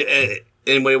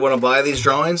 Anybody want to buy these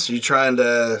drawings? You trying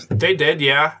to They did,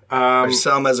 yeah.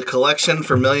 sell them as a collection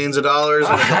for millions of dollars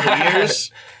in a couple of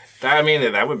years?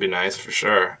 That would be nice for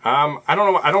sure. I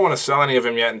don't know. I don't want to sell any of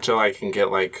them yet until I can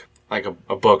get like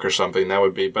a book or something. That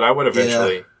would be, but I would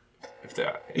eventually. If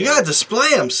that, You gotta display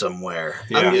them somewhere.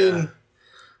 Yeah. I mean,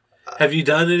 Have you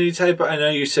done any type of, I know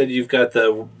you said you've got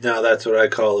now that's what I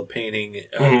call a painting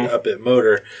up at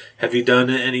Motor. Have you done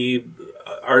any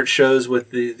art shows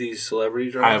with these celebrity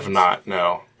drawings? I have not,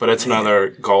 no. But it's another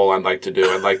goal I'd like to do.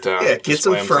 I'd like to get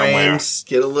some display 'em somewhere. frames,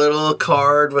 get a little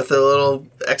card with a little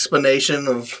explanation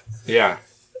of, Yeah.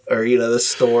 or the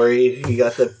story. You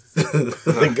got the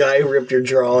the guy who ripped your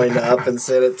drawing up and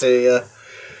sent it to you.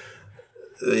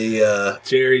 The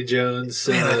Jerry Jones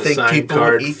sent Man, I a think signed people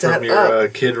card eat from that your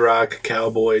up. Kid Rock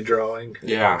cowboy drawing.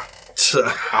 Yeah.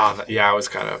 I was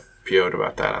kind of PO'd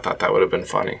about that. I thought that would have been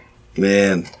funny.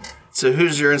 man. So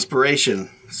who's your inspiration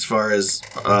as far as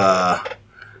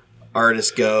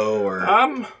artists go? Or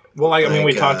Well, we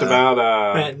Like, talked about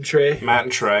Matt and Trey. Matt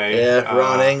and Trey. yeah,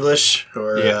 Ron English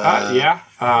or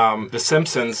The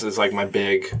Simpsons is like my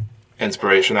big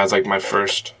inspiration. That was like my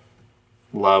first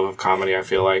love of comedy, I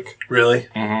feel like. Really?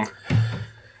 Mm-hmm.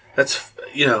 That's,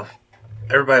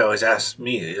 everybody always asks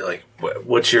me, like,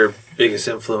 what's your biggest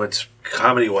influence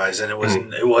comedy-wise? And it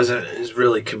wasn't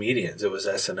really comedians. It was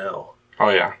SNL. Oh,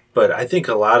 yeah. But I think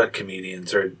a lot of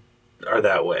comedians are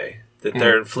that way. That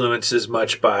they're influenced as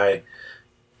much by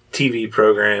TV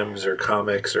programs or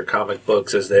comics or comic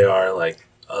books as they are, like,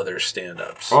 other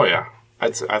stand-ups. Oh, yeah. I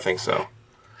think so.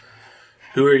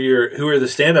 Who are the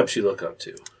stand-ups you look up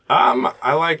to?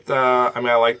 I like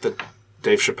the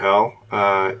Dave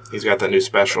Chappelle. He's got that new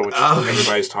special, which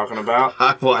everybody's talking about.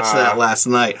 I watched that last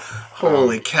night.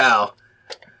 Holy cow!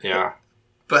 Yeah.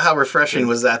 But how refreshing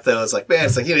was that, though? It's like, man,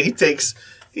 it's like he takes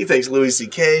Louis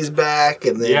C.K.'s back,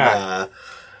 and then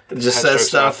just says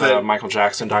stuff that Michael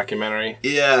Jackson documentary.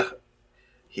 yeah,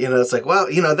 it's like, well,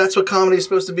 that's what comedy is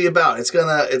supposed to be about. It's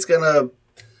gonna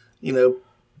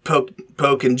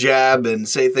poke and jab and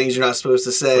say things you're not supposed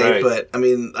to say. Right. But I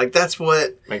mean, like that's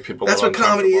what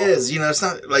comedy is. It's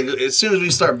not like as soon as we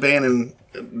start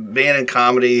banning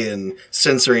comedy and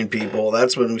censoring people,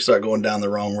 that's when we start going down the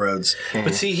wrong roads.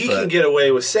 But see, he can get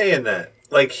away with saying that.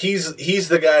 Like he's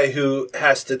the guy who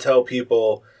has to tell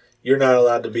people you're not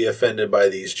allowed to be offended by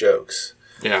these jokes.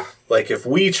 Yeah. Like if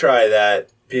we try that,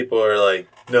 people are like,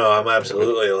 no, I'm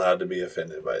absolutely allowed to be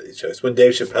offended by these jokes. When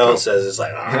Dave Chappelle says it's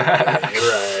like, all right, you're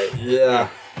right. Yeah.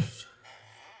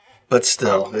 But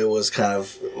still, it was kind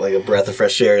of like a breath of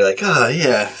fresh air. Like,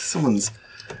 someone's...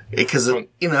 Because,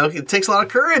 it takes a lot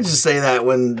of courage to say that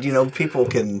when, people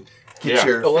can get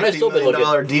your $50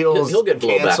 million deals He'll get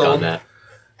blowback canceled. on that.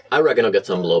 I reckon he'll get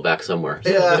some blowback somewhere.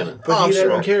 Yeah, But he sure.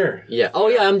 doesn't care. Yeah. Oh,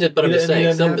 yeah, I'm just He saying.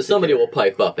 doesn't have to Somebody care. will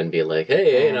pipe up and be like,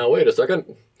 hey, now, wait a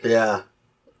second. Yeah.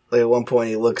 Like at one point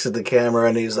he looks at the camera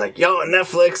and he's like, yo,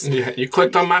 Netflix. Yeah, you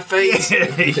clicked on my face.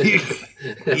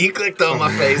 you clicked on my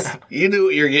face. You knew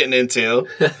what you're getting into.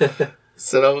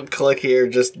 So don't click here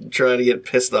just trying to get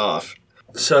pissed off.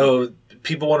 So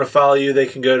people want to follow you, they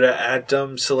can go to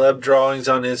 @dumbcelebdrawings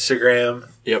on Instagram.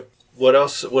 Yep. What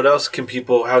else can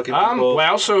people, how can people... I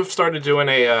also started doing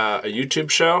a YouTube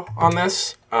show on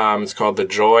this. It's called The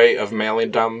Joy of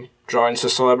Mailing Dumb Drawings to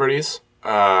Celebrities.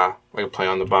 Like a play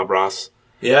on the Bob Ross.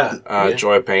 Yeah.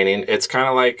 Joy of Painting. It's kind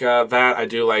of like that. I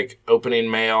do like opening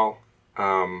mail, like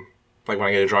when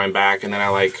I get a drawing back, and then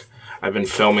I've been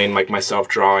filming like myself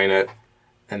drawing it,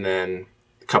 and then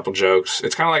a couple jokes.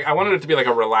 It's kind of like, I wanted it to be like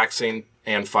a relaxing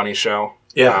and funny show.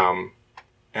 Yeah.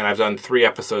 And I've done 3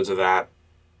 episodes of that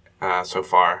so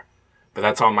far, but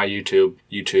that's on my YouTube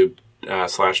 /Dumb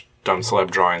Celeb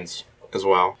Drawings as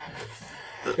well.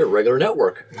 Your regular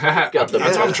network. That's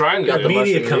what I'm trying to Got do. the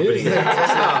Media Mushroom company. News.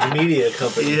 It's a media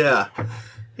company. Yeah.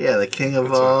 Yeah, the king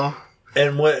of all.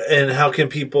 And how can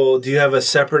people, do you have a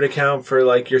separate account for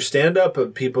like your stand-up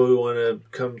of people who want to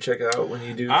come check out when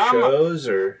you do shows,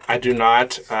 or I do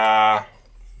not.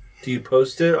 do you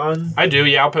post it on? I do,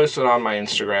 yeah. I'll post it on my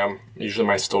Instagram, usually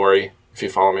my story, if you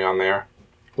follow me on there.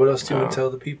 What else do you want to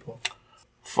tell the people?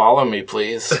 follow me,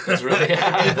 please. It's really,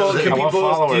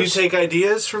 Do you take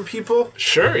ideas from people?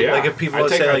 Sure, yeah. Like if people I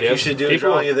take say, like, you ideas. should do a People-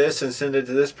 drawing of this and send it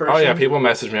to this person? Oh yeah, people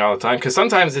message me all the time because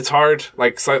sometimes it's hard.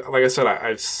 Like I said,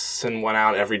 I send one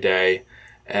out every day,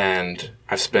 and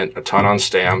I've spent a ton on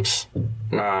stamps.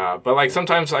 But like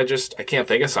sometimes I can't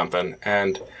think of something,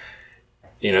 and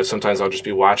sometimes I'll just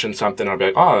be watching something and I'll be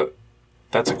like, oh,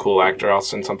 that's a cool actor. I'll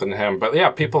send something to him. But yeah,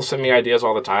 people send me ideas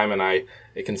all the time, and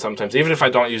it can sometimes, even if I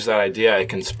don't use that idea, it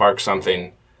can spark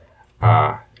something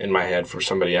in my head for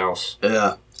somebody else.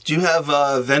 Yeah. Do you have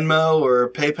Venmo or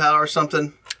PayPal or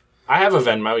something? I have a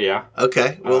Venmo, yeah.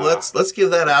 Okay. Well, let's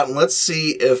give that out and let's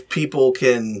see if people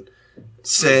can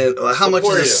send. How much is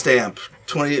a stamp?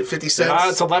 20, 50 cents?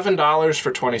 It's $11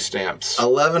 for 20 stamps.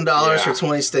 $11 for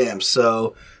 20 stamps.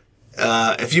 So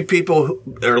if you people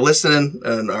are listening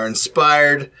and are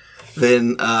inspired,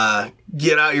 then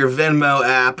get out your Venmo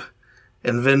app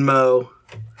and Venmo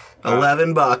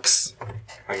 $11.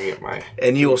 I can get my...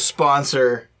 And you will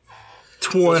sponsor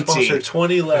 20. Sponsor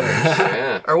 20 letters.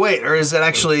 Yeah. Or wait, or is it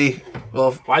actually,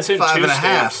 well, I sent 5.5? 2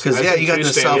 stamps. Because, I yeah, sent you got 2 the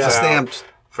stamps self-stamped.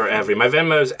 For every. My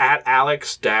Venmo's at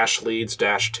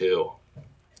Alex-Leeds-2.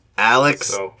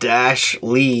 Alex-Leeds,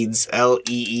 Leeds,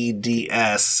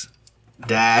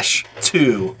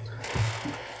 -2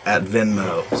 at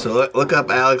Venmo. So look up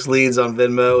Alex Leeds on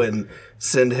Venmo and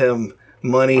send him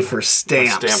money for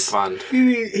stamps. Stamp fund.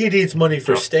 He needs money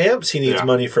for stamps. He needs Yeah.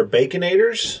 money for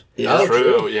Baconators. Yeah.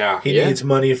 True, yeah. He needs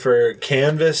money for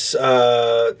Canvas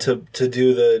to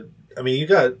do the... I mean, you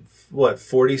got,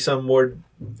 40-some more...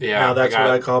 Yeah. Now that's got-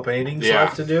 what I call paintings Yeah.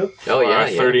 left to do? Oh, yeah,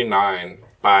 yeah. 39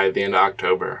 by the end of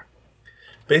October.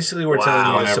 Basically, we're telling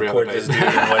you On to every support other this page.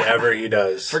 dude in whatever he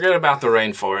does. Forget about the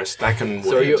rainforest. That can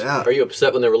So wait. are you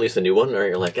upset when they release a new one, or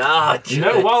you're like, No,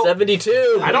 well,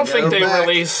 72? I don't think Go they back.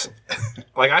 release...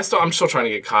 Like, I'm still trying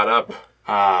to get caught up.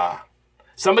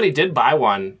 Somebody did buy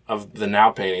one of the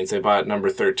Now paintings. They bought number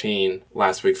 13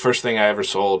 last week. First thing I ever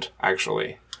sold,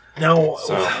 actually. No,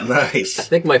 So, I Nice.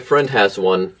 think my friend has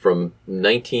one from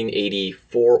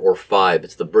 1984 or 5.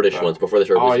 It's the British ones before they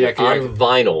started Oh, releasing yeah, it can on you-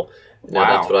 vinyl. Now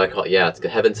Wow. that's what I call. Yeah, it's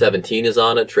Heaven 17 is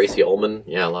on it. Tracy Ullman.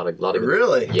 Yeah, a lot of good.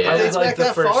 Really? Yeah. I Dates like back the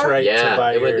that first far? right Yeah, to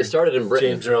buy it your started in Britain.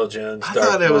 James Earl Jones. I Dark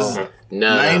thought it was Ball.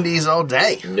 No, 90s all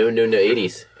day. no,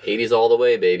 80s, 80s all the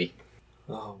way, baby.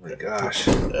 Oh my gosh!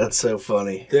 That's so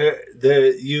funny.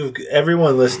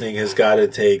 Everyone listening has got to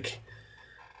take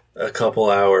a couple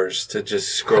hours to just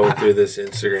scroll through this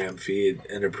Instagram feed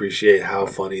and appreciate how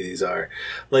funny these are.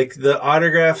 Like the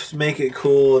autographs make it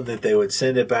cool and that they would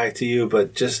send it back to you,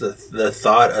 but just the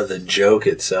thought of the joke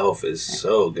itself is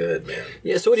so good, man.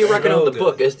 Yeah. So what do you reckon So on the good.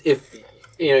 book? Is if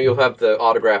you'll have the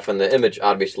autograph and the image,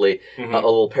 obviously, a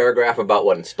little paragraph about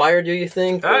what inspired you. You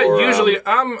think? Or, usually,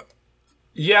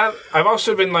 yeah, I've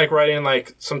also been like writing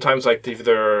like sometimes like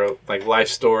either like life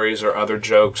stories or other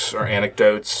jokes or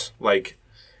anecdotes, like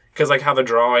because like how the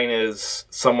drawing is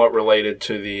somewhat related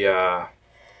to the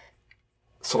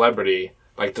celebrity.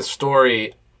 Like the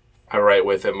story I write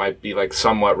with it might be like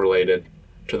somewhat related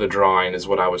to the drawing, is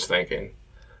what I was thinking.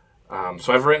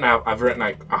 So I've written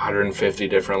like 150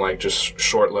 different like just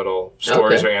short little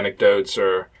stories Okay. or anecdotes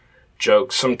or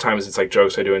jokes. Sometimes it's like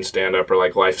jokes I do in stand-up or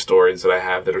like life stories that I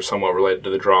have that are somewhat related to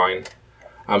the drawing.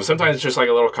 Sometimes it's just like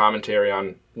a little commentary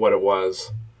on what it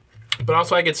was. But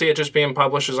also I could see it just being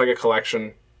published as like a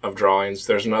collection of drawings.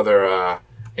 There's another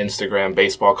Instagram,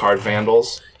 Baseball Card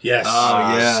Vandals. Yes.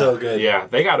 Oh, yeah. So good. Yeah,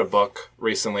 they got a book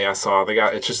recently I saw.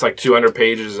 It's just like 200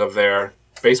 pages of their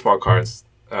baseball cards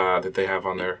that they have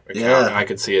on their account. Yeah. And I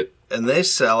could see it. And they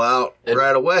sell out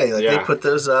right away. Like, Yeah. they put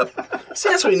those up. See,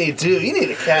 that's what you need to do. You need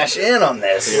to cash in on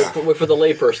this. Yeah. for the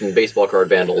layperson, baseball card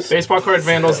vandals. Baseball card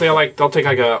vandals, they'll take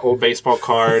like a old baseball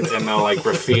card and they'll like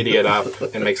graffiti it up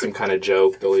and make some kind of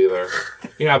joke. They'll either,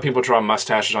 how people draw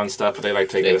mustaches on stuff, but they like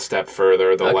take it a step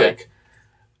further. They'll Okay. like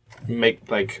make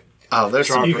like Oh, there's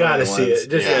some You got to brilliant see ones. it.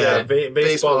 Just, Yeah. baseball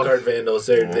Baseball. card vandals,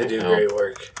 they do Oh. great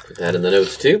work. Put that in the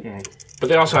notes too. but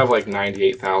they also have like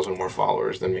 98,000 more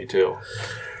followers than me too.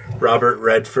 Robert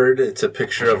Redford. It's a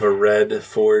picture of a red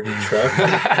Ford truck.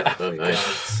 Oh,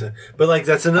 nice. But like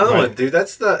that's another Right. one, dude.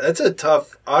 That's a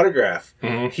tough autograph.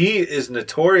 Mm-hmm. He is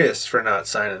notorious for not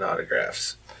signing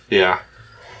autographs. Yeah.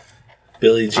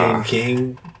 Billie Jean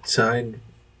King signed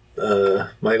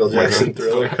Michael Jackson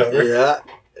Thriller cover. Yeah.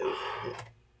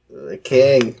 The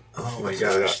king. Oh my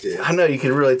gosh, dude. I know you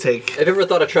can really take. Have you ever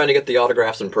thought of trying to get the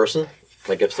autographs in person?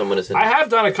 Like if someone is in. I have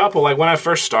done a couple. Like when I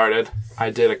first started, I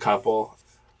did a couple,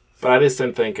 but I just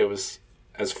didn't think it was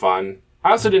as fun.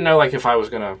 I also didn't know like if I was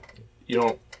gonna.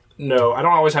 I don't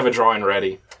always have a drawing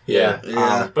ready. Yeah.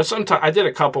 Yeah. But sometimes I did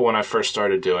a couple when I first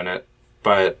started doing it,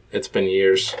 but it's been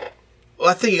years. Well,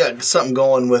 I think you got something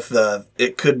going with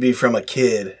it could be from a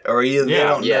kid, or they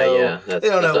don't know. They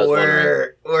don't know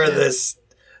where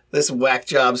this whack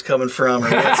job's coming from,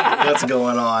 or what's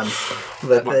going on.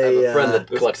 But I have a friend that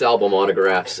collects album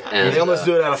autographs, and they almost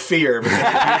do it out of fear.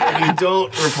 Because if you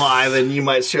don't reply, then you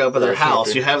might show up at their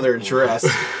house. You have their address,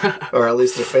 or at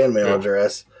least their fan mail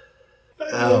address.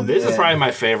 This is probably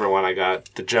my favorite one I got.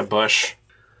 The Jeb Bush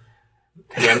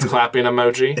hands clapping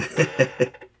emoji.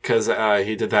 Because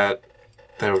he did that.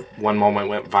 The one moment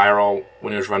went viral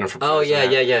when he was running for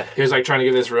president. yeah. He was like trying to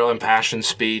give this real impassioned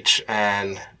speech,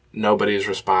 and nobody's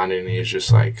responding. He's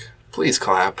just like, please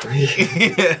clap. And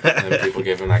then people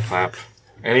gave him that clap.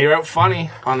 And he wrote funny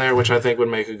on there, which I think would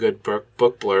make a good book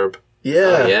blurb.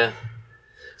 Yeah. Yeah.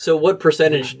 So what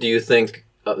percentage do you think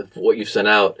of what you've sent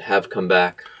out have come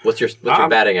back? What's your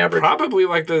batting average? Probably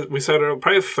like we said,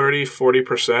 probably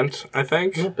 30-40%, I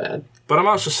think. Not bad. But I'm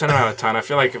also sending out a ton. I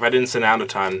feel like if I didn't send out a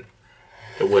ton,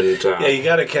 it wouldn't... yeah, you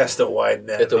got to cast a wide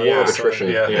net. It's a war of attrition.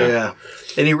 Yeah.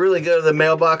 And you really go to the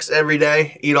mailbox every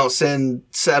day? You don't send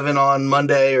 7 on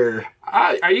Monday or...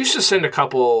 I used to send a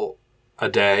couple a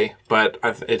day, but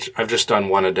I've just done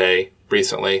one a day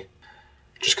recently.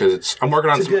 Just because I'm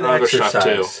working on some other stuff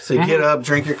too. So you get up,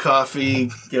 drink your coffee,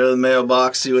 go to the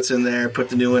mailbox, see what's in there, put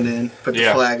the new one in, put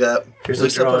the flag up. Here's a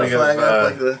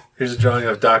drawing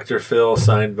of Dr. Phil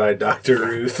signed by Dr.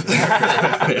 Ruth.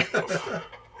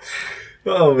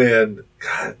 Oh man,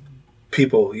 God,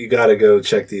 people, you got to go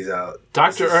check these out.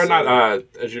 Judge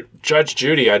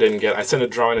Judy. I sent a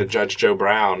drawing to Judge Joe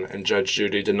Brown, and Judge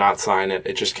Judy did not sign it.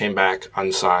 It just came back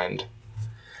unsigned.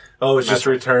 Oh, it's just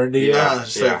returned to you? Yeah.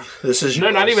 Like, this is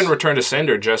yours. Not even returned to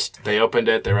sender. Just they opened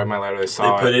it, they read my letter, they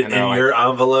saw it. They put it in your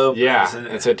envelope? Yeah,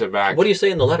 and sent it back. What do you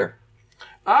say in the letter?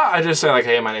 I just say, like,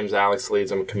 hey, my name's Alex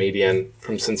Leeds. I'm a comedian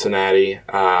from Cincinnati.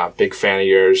 Big fan of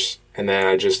yours. And then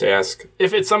I just ask,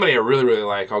 if it's somebody I really, really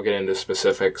like, I'll get into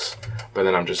specifics. But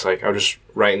then I'm just like, I'm just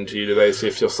writing to you today, see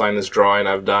if you'll sign this drawing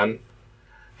I've done.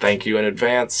 Thank you in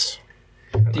advance.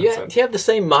 Do you have the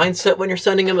same mindset when you're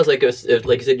sending them as like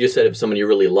you said, if someone you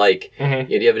really like? Mm-hmm.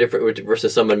 Do you have a different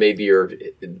versus someone maybe there's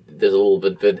a little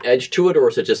bit of an edge to it, or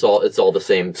is it just it's all the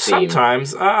same theme?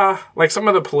 Sometimes, like some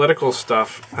of the political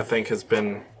stuff, I think has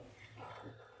been.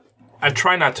 I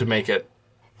try not to make it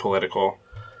political,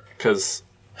 because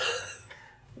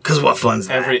what fun's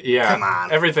that? Come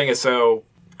on, everything is so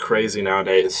crazy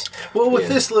nowadays. Well, with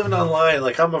this living online,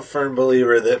 like, I'm a firm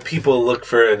believer that people look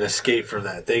for an escape from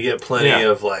that. They get plenty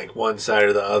of like one side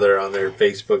or the other on their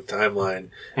Facebook timeline,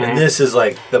 and this is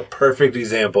like the perfect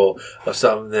example of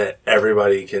something that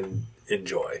everybody can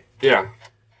enjoy. Yeah,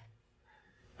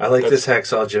 I like this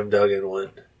Hacksaw Jim Duggan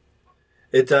one.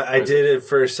 I did at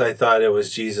first. I thought it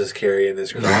was Jesus carrying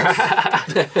his cross,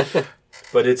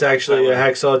 but it's actually a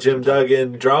Hacksaw Jim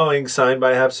Duggan drawing signed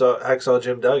by Hacksaw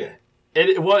Jim Duggan.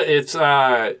 Where's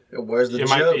the joke?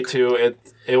 Might be too.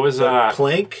 It was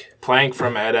Plank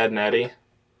from Ed, Edd and Eddy.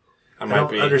 I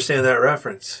don't understand that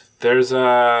reference. There's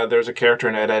a character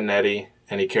in Ed, Edd and Eddy,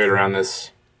 and he carried around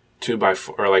this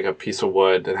 2x4 or like a piece of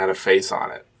wood that had a face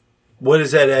on it. What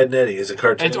is that, Ed and Eddy? Is it a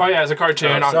cartoon? It's a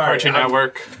cartoon on Cartoon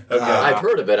Network. Okay. I've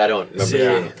heard of it. I don't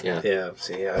remember.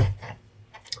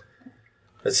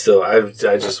 But still, I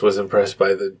just was impressed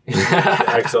by the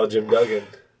Hacksaw Jim Duggan.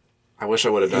 I wish I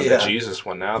would have done the Jesus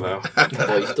one now, though.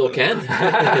 Well, you still can.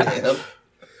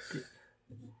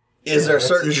 Is there a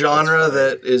certain genre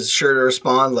that is sure to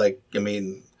respond? Like, I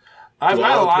mean, I've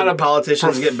got a lot of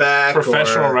politicians get back.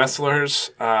 Professional wrestlers,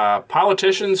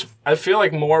 politicians. I feel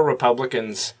like more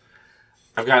Republicans.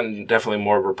 I've gotten definitely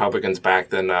more Republicans back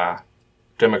than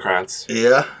Democrats.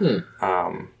 Yeah.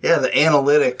 Yeah, the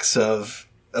analytics of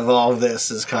all of this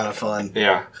is kind of fun.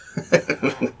 Yeah.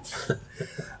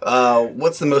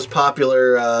 What's the most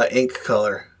popular ink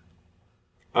color?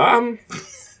 Or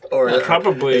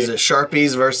probably is it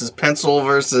Sharpies versus pencil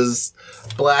versus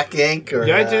black ink? Or,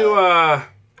 I do. I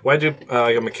do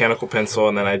like a mechanical pencil,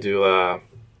 and then I do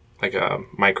like a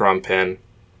Micron pen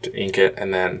to ink it,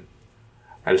 and then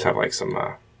I just have like some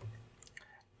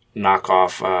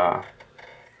knockoff.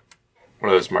 What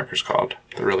are those markers called?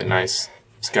 They're really nice.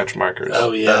 Sketch markers.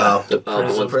 Oh yeah, the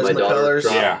ones my daughter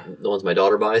the ones my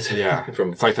daughter buys. Yeah,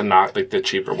 it's like the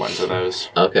cheaper ones of those.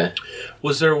 Okay.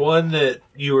 Was there one that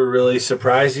you were really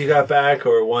surprised you got back,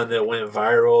 or one that went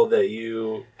viral that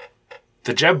you?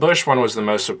 The Jeb Bush one was the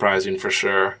most surprising for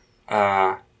sure.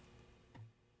 I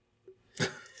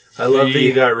love that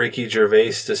you got Ricky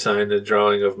Gervais to sign the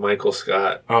drawing of Michael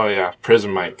Scott. Oh yeah,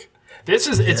 Prison Mike.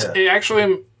 It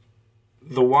actually.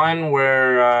 The one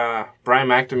where Brian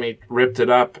McNamee ripped it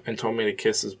up and told me to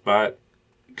kiss his butt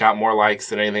got more likes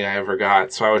than anything I ever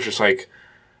got. So I was just like,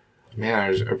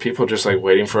 Man, are people just like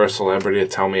waiting for a celebrity to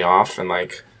tell me off? And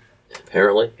like,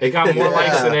 Apparently. it got more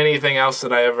likes than anything else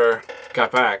that I ever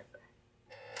got back.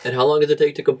 And how long does it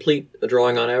take to complete a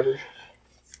drawing on average?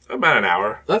 About an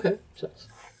hour. Okay.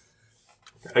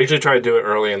 I usually try to do it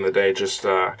early in the day, just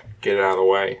get it out of the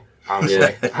way.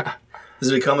 Honestly. Does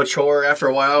it become a chore after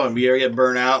a while and you ever get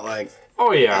burnt out? Like,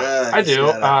 Oh yeah, I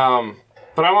do.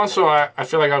 But I'm also I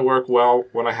feel like I work well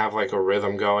when I have like a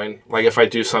rhythm going. Like if I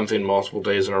do something multiple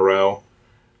days in a row,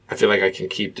 I feel like I can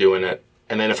keep doing it.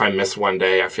 And then if I miss one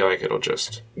day, I feel like it'll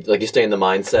just Like you stay in the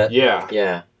mindset? Yeah.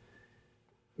 Yeah.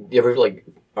 You ever like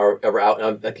are ever out?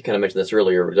 I think you kind of mentioned this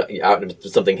earlier. Out and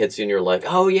something hits you and you're like,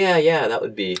 oh yeah, that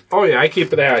would be. Oh yeah, I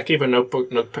keep a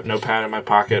notepad in my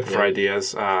pocket for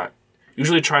ideas.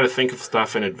 Usually try to think of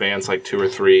stuff in advance, like 2 or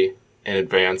 3 in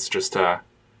advance, just so I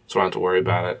don't have to worry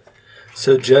about it.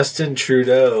 So Justin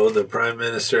Trudeau, the Prime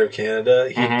Minister of Canada,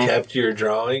 he kept your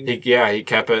drawing? He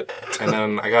kept it, and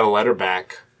then I got a letter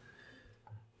back,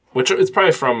 which it's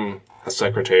probably from a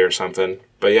secretary or something.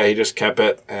 But yeah, he just kept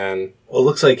it, and Well, it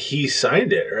looks like he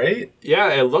signed it, right? yeah,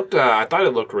 it looked. I thought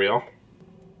it looked real,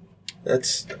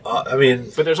 That's, I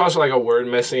mean, but there's also like a word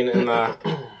missing in the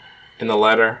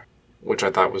letter, which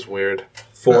I thought was weird.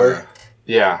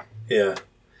 Yeah. Yeah.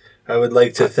 I would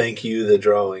like to thank you, the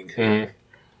drawing. Mm-hmm.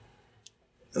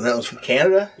 and that was from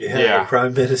Canada? Yeah. The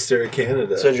Prime Minister of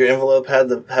Canada. So did your envelope have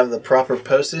the proper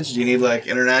postage? Do you need like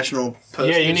international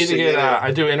postage? Yeah, you need to get. it?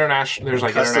 I do international. There's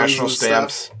like Customs international and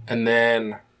stamps, and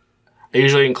then I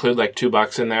usually include like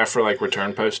 $2 in there for like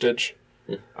return postage.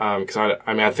 Because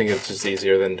I think it's just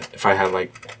easier than if I had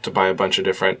like to buy a bunch of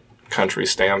different country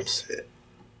stamps.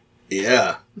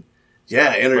 Yeah.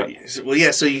 Well,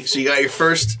 yeah. So you got your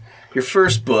first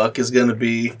book is going to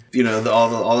be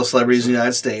all the celebrities in the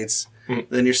United States.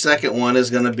 Mm-hmm. Then your second one is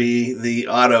going to be the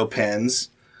auto pens,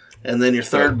 and then your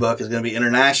third book is going to be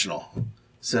international.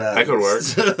 So that could work.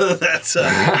 That's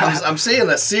I'm seeing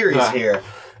a series here.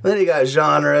 Then you got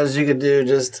genres. You could do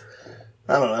just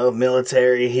I don't know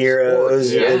military heroes.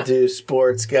 Sports, you could do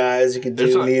sports guys. You could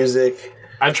do music.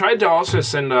 I've tried to also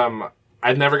send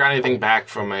I've never got anything back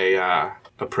from a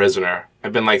prisoner.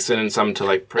 I've been like sending some to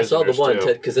like prisoners. I saw the one, too.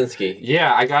 Ted Kaczynski.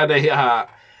 Yeah, I got a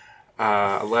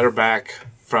letter back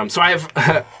from. So I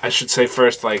have. I should say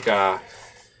first, like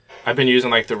I've been using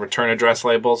like the return address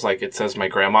labels, like it says my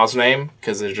grandma's name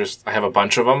because I have a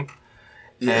bunch of them.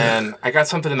 Yeah. And I got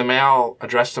something in the mail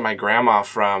addressed to my grandma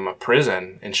from a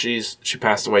prison, and she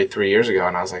passed away 3 years ago,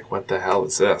 and I was like, what the hell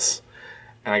is this?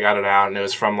 And I got it out, and it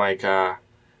was from like the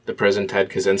prison Ted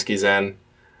Kaczynski's in,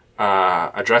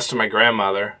 addressed to my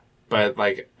grandmother. But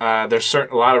like, there's a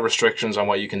lot of restrictions on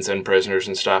what you can send prisoners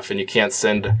and stuff, and you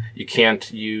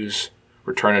can't use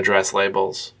return address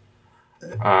labels.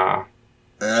 But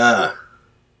yeah,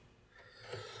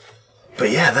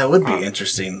 that would be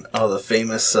interesting. All the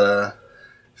famous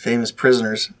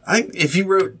prisoners. I think if you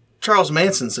wrote Charles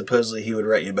Manson, supposedly he would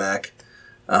write you back.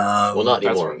 Well, not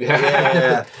anymore.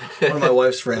 Yeah. One of my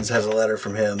wife's friends has a letter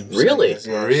from him. Really?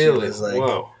 Yeah, Really?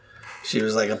 Whoa. She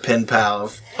was like a pen pal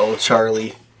of old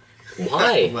Charlie.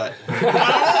 Why? But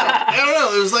I don't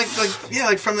know. It was like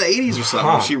from the 80s or something.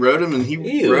 Huh. She wrote him and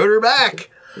he wrote her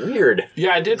back. Weird.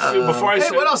 Yeah, I did. Before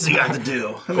what else you got to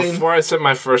do? Before I sent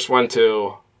my first one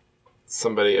to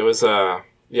somebody, it was Ted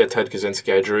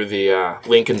Kaczynski. I drew the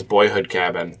Lincoln's Boyhood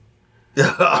Cabin to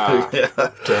him.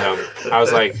 I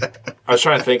was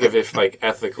trying to think of if like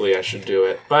ethically I should do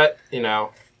it, but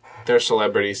they're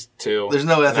celebrities too. There's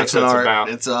no ethics in art.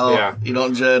 It's all you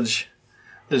don't judge.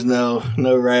 There's no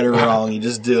right or wrong. You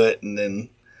just do it, and then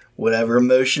whatever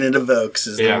emotion it evokes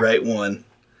is the right one.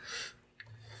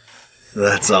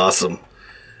 That's awesome.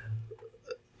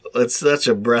 It's such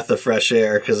a breath of fresh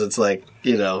air because it's like,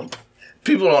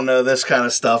 people don't know this kind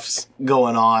of stuff's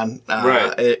going on.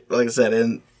 Right. Like I said,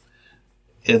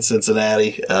 in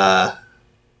Cincinnati. But,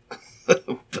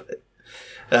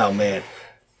 oh, man.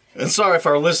 And sorry if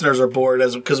our listeners are bored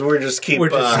because we're just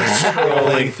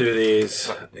scrolling through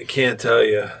these. I can't tell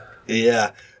you.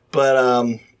 Yeah. But,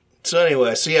 so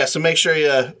anyway, so make sure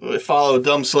you follow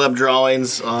Dumb Celeb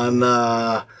Drawings on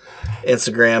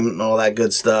Instagram and all that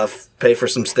good stuff. Pay for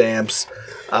some stamps.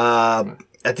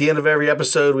 At the end of every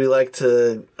episode, we like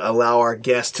to allow our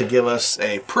guests to give us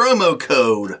a promo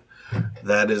code.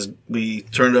 That is, we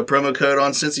turned a promo code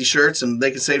on Cincy shirts, and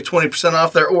they can save 20%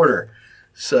 off their order.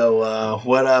 So,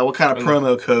 what kind of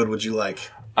promo code would you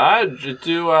like?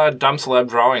 Do Dumb Celeb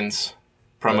Drawings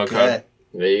promo code.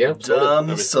 There you go. Dumb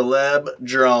Celeb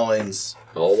Drawings.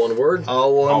 All one word?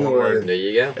 All one word. There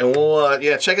you go. And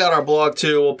we'll, check out our blog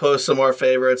too. We'll post some more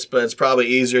favorites, but it's probably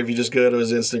easier if you just go to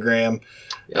his Instagram.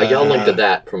 I'll link to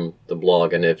that from the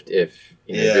blog, and if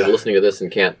you're listening to this and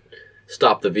can't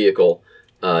stop the vehicle,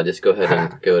 just go ahead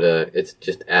and go to, it's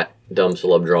just at Dumb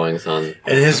Celeb Drawings on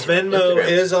And his Venmo Instagram.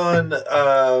 is on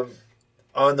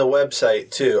the website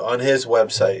too, on his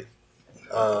website.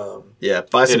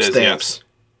 Buy some stamps.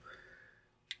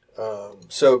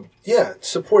 So yeah,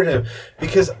 support him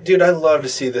because, dude, I love to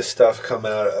see this stuff come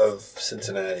out of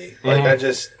Cincinnati. Like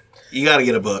you got to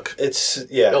get a book. It's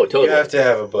Oh, totally. You have to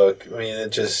have a book. I mean,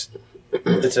 it's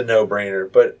a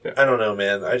no-brainer. But I don't know,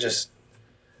 man. I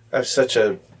have such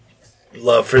a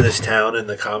love for this town and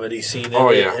the comedy scene in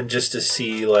it, and just to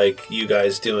see like you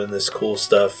guys doing this cool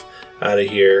stuff out of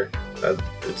here.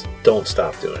 Don't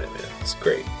stop doing it, man. It's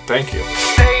great. Thank you.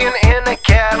 Staying in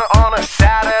again on a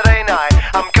Saturday night.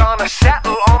 I'm gonna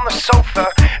settle on the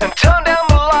sofa and turn down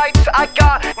the lights. I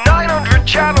got 900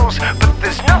 channels, but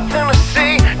there's nothing to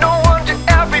see. No wonder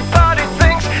everybody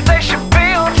thinks they should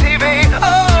be on TV.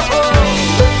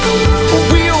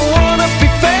 We all wanna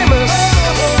be famous,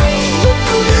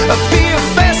 be a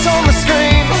face on the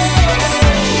screen,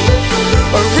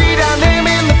 read our name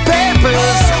in the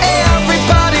papers.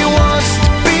 Everybody wants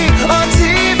to be on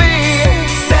TV.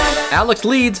 Alex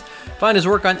Leeds. Find his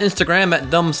work on Instagram at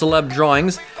Dumb Celeb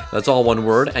Drawings. That's all one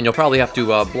word, and you'll probably have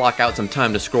to block out some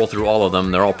time to scroll through all of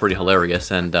them. They're all pretty hilarious,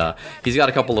 and he's got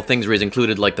a couple of things where he's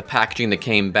included like the packaging that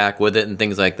came back with it and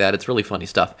things like that. It's really funny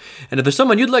stuff. And if there's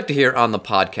someone you'd like to hear on the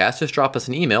podcast, just drop us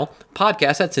an email,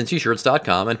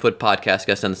 podcast@cincyshirts.com, and put podcast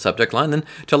guest in the subject line, and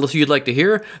tell us who you'd like to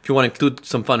hear. If you want to include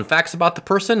some fun facts about the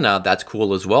person, that's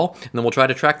cool as well, and then we'll try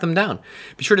to track them down.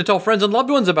 Be sure to tell friends and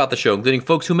loved ones about the show, including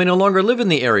folks who may no longer live in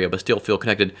the area but still feel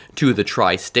connected to the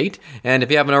tri-state. And if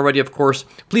you haven't already, of course,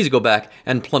 please go back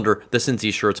and plunder the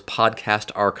Cincy Shirts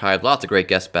podcast archive. Lots of great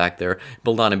guests back there.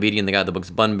 Bill Donabedian, the guy that books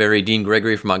Bunbury, Dean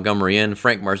Gregory from Montgomery Inn,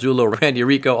 Frank Marzullo, Randy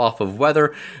Rico off of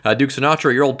Weather, Duke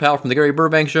Sinatra, your old pal from the Gary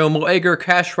Burbank Show, Mo Egger,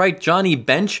 Cash Wright, Johnny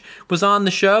Bench was on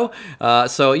the show.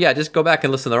 So yeah, just go back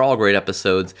and listen. They're all great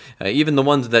episodes. Even the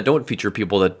ones that don't feature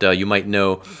people that you might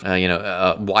know,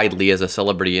 widely as a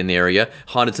celebrity in the area.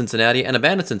 Haunted Cincinnati and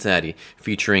Abandoned Cincinnati,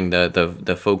 featuring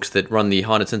the folks that run the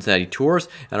Haunted Cincinnati tours,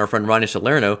 and our friend Ronnie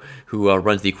Salerno, who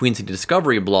runs the Queen City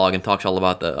Discovery blog and talks all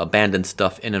about the abandoned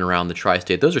stuff in and around the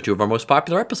tri-state. Those are two of our most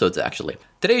popular episodes, actually.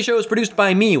 Today's show is produced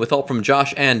by me with help from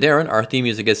Josh and Darren. Our theme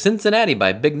music is Cincinnati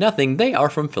by Big Nothing. They are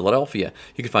from Philadelphia.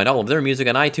 You can find all of their music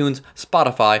on iTunes,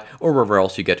 Spotify, or wherever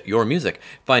else you get your music.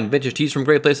 Find vintage tees from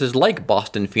great places like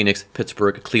Boston, Phoenix,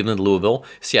 Pittsburgh, Cleveland, Louisville,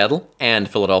 Seattle, and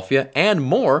Philadelphia, and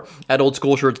more at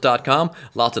oldschoolshirts.com.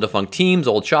 Lots of defunct teams,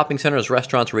 old shopping centers,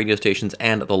 restaurants, radio stations,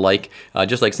 and the like,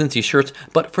 just like Cincy Shirts,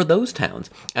 but for those towns.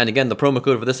 And again, the promo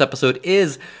code for this episode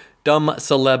is Dumb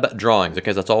Celeb Drawings.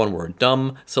 Okay, that's all one word.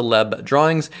 Dumb Celeb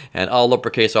Drawings. And all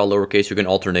uppercase, all lowercase, you can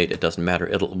alternate. It doesn't matter.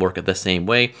 It'll work the same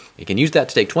way. You can use that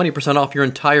to take 20% off your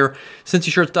entire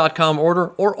CincyShirts.com order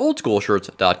or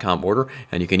OldSchoolShirts.com order.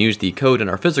 And you can use the code in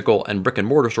our physical and brick and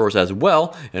mortar stores as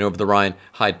well. And over the Rhine,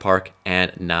 Hyde Park,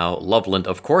 and now Loveland,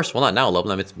 of course. Well, not now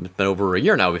Loveland. I mean, it's been over a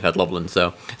year now we've had Loveland.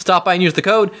 So stop by and use the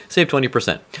code. Save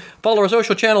 20%. Follow our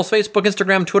social channels, Facebook,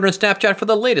 Instagram, Twitter, and Snapchat for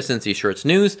the latest Cincy Shirts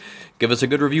news. Give us a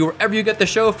good review wherever you get the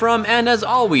show from. And as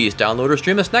always, download or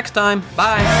stream us next time.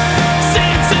 Bye.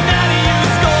 Cincinnati, you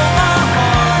stole my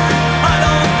heart. I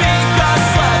don't think I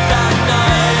slept that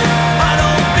night. I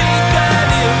don't think that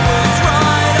it was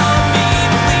right of me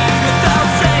to leave without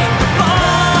saying goodbye.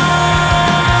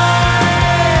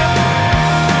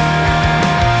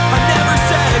 I never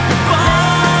said goodbye.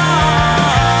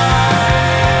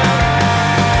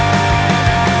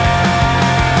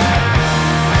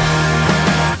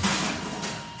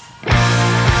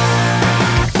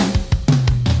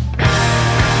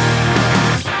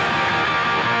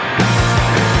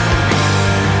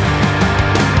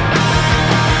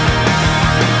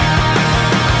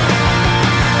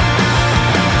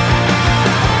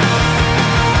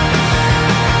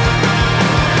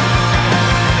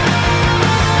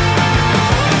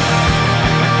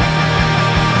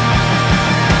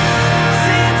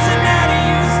 Cincinnati,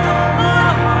 you stole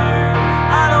my heart.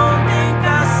 I don't think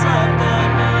I slept that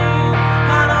night.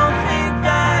 I don't think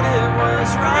that it was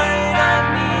right of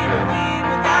me to leave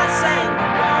without saying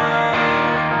goodbye.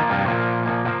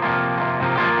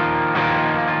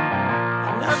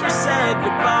 I never said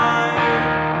goodbye.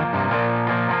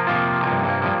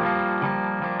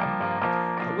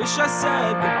 I wish I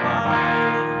said goodbye.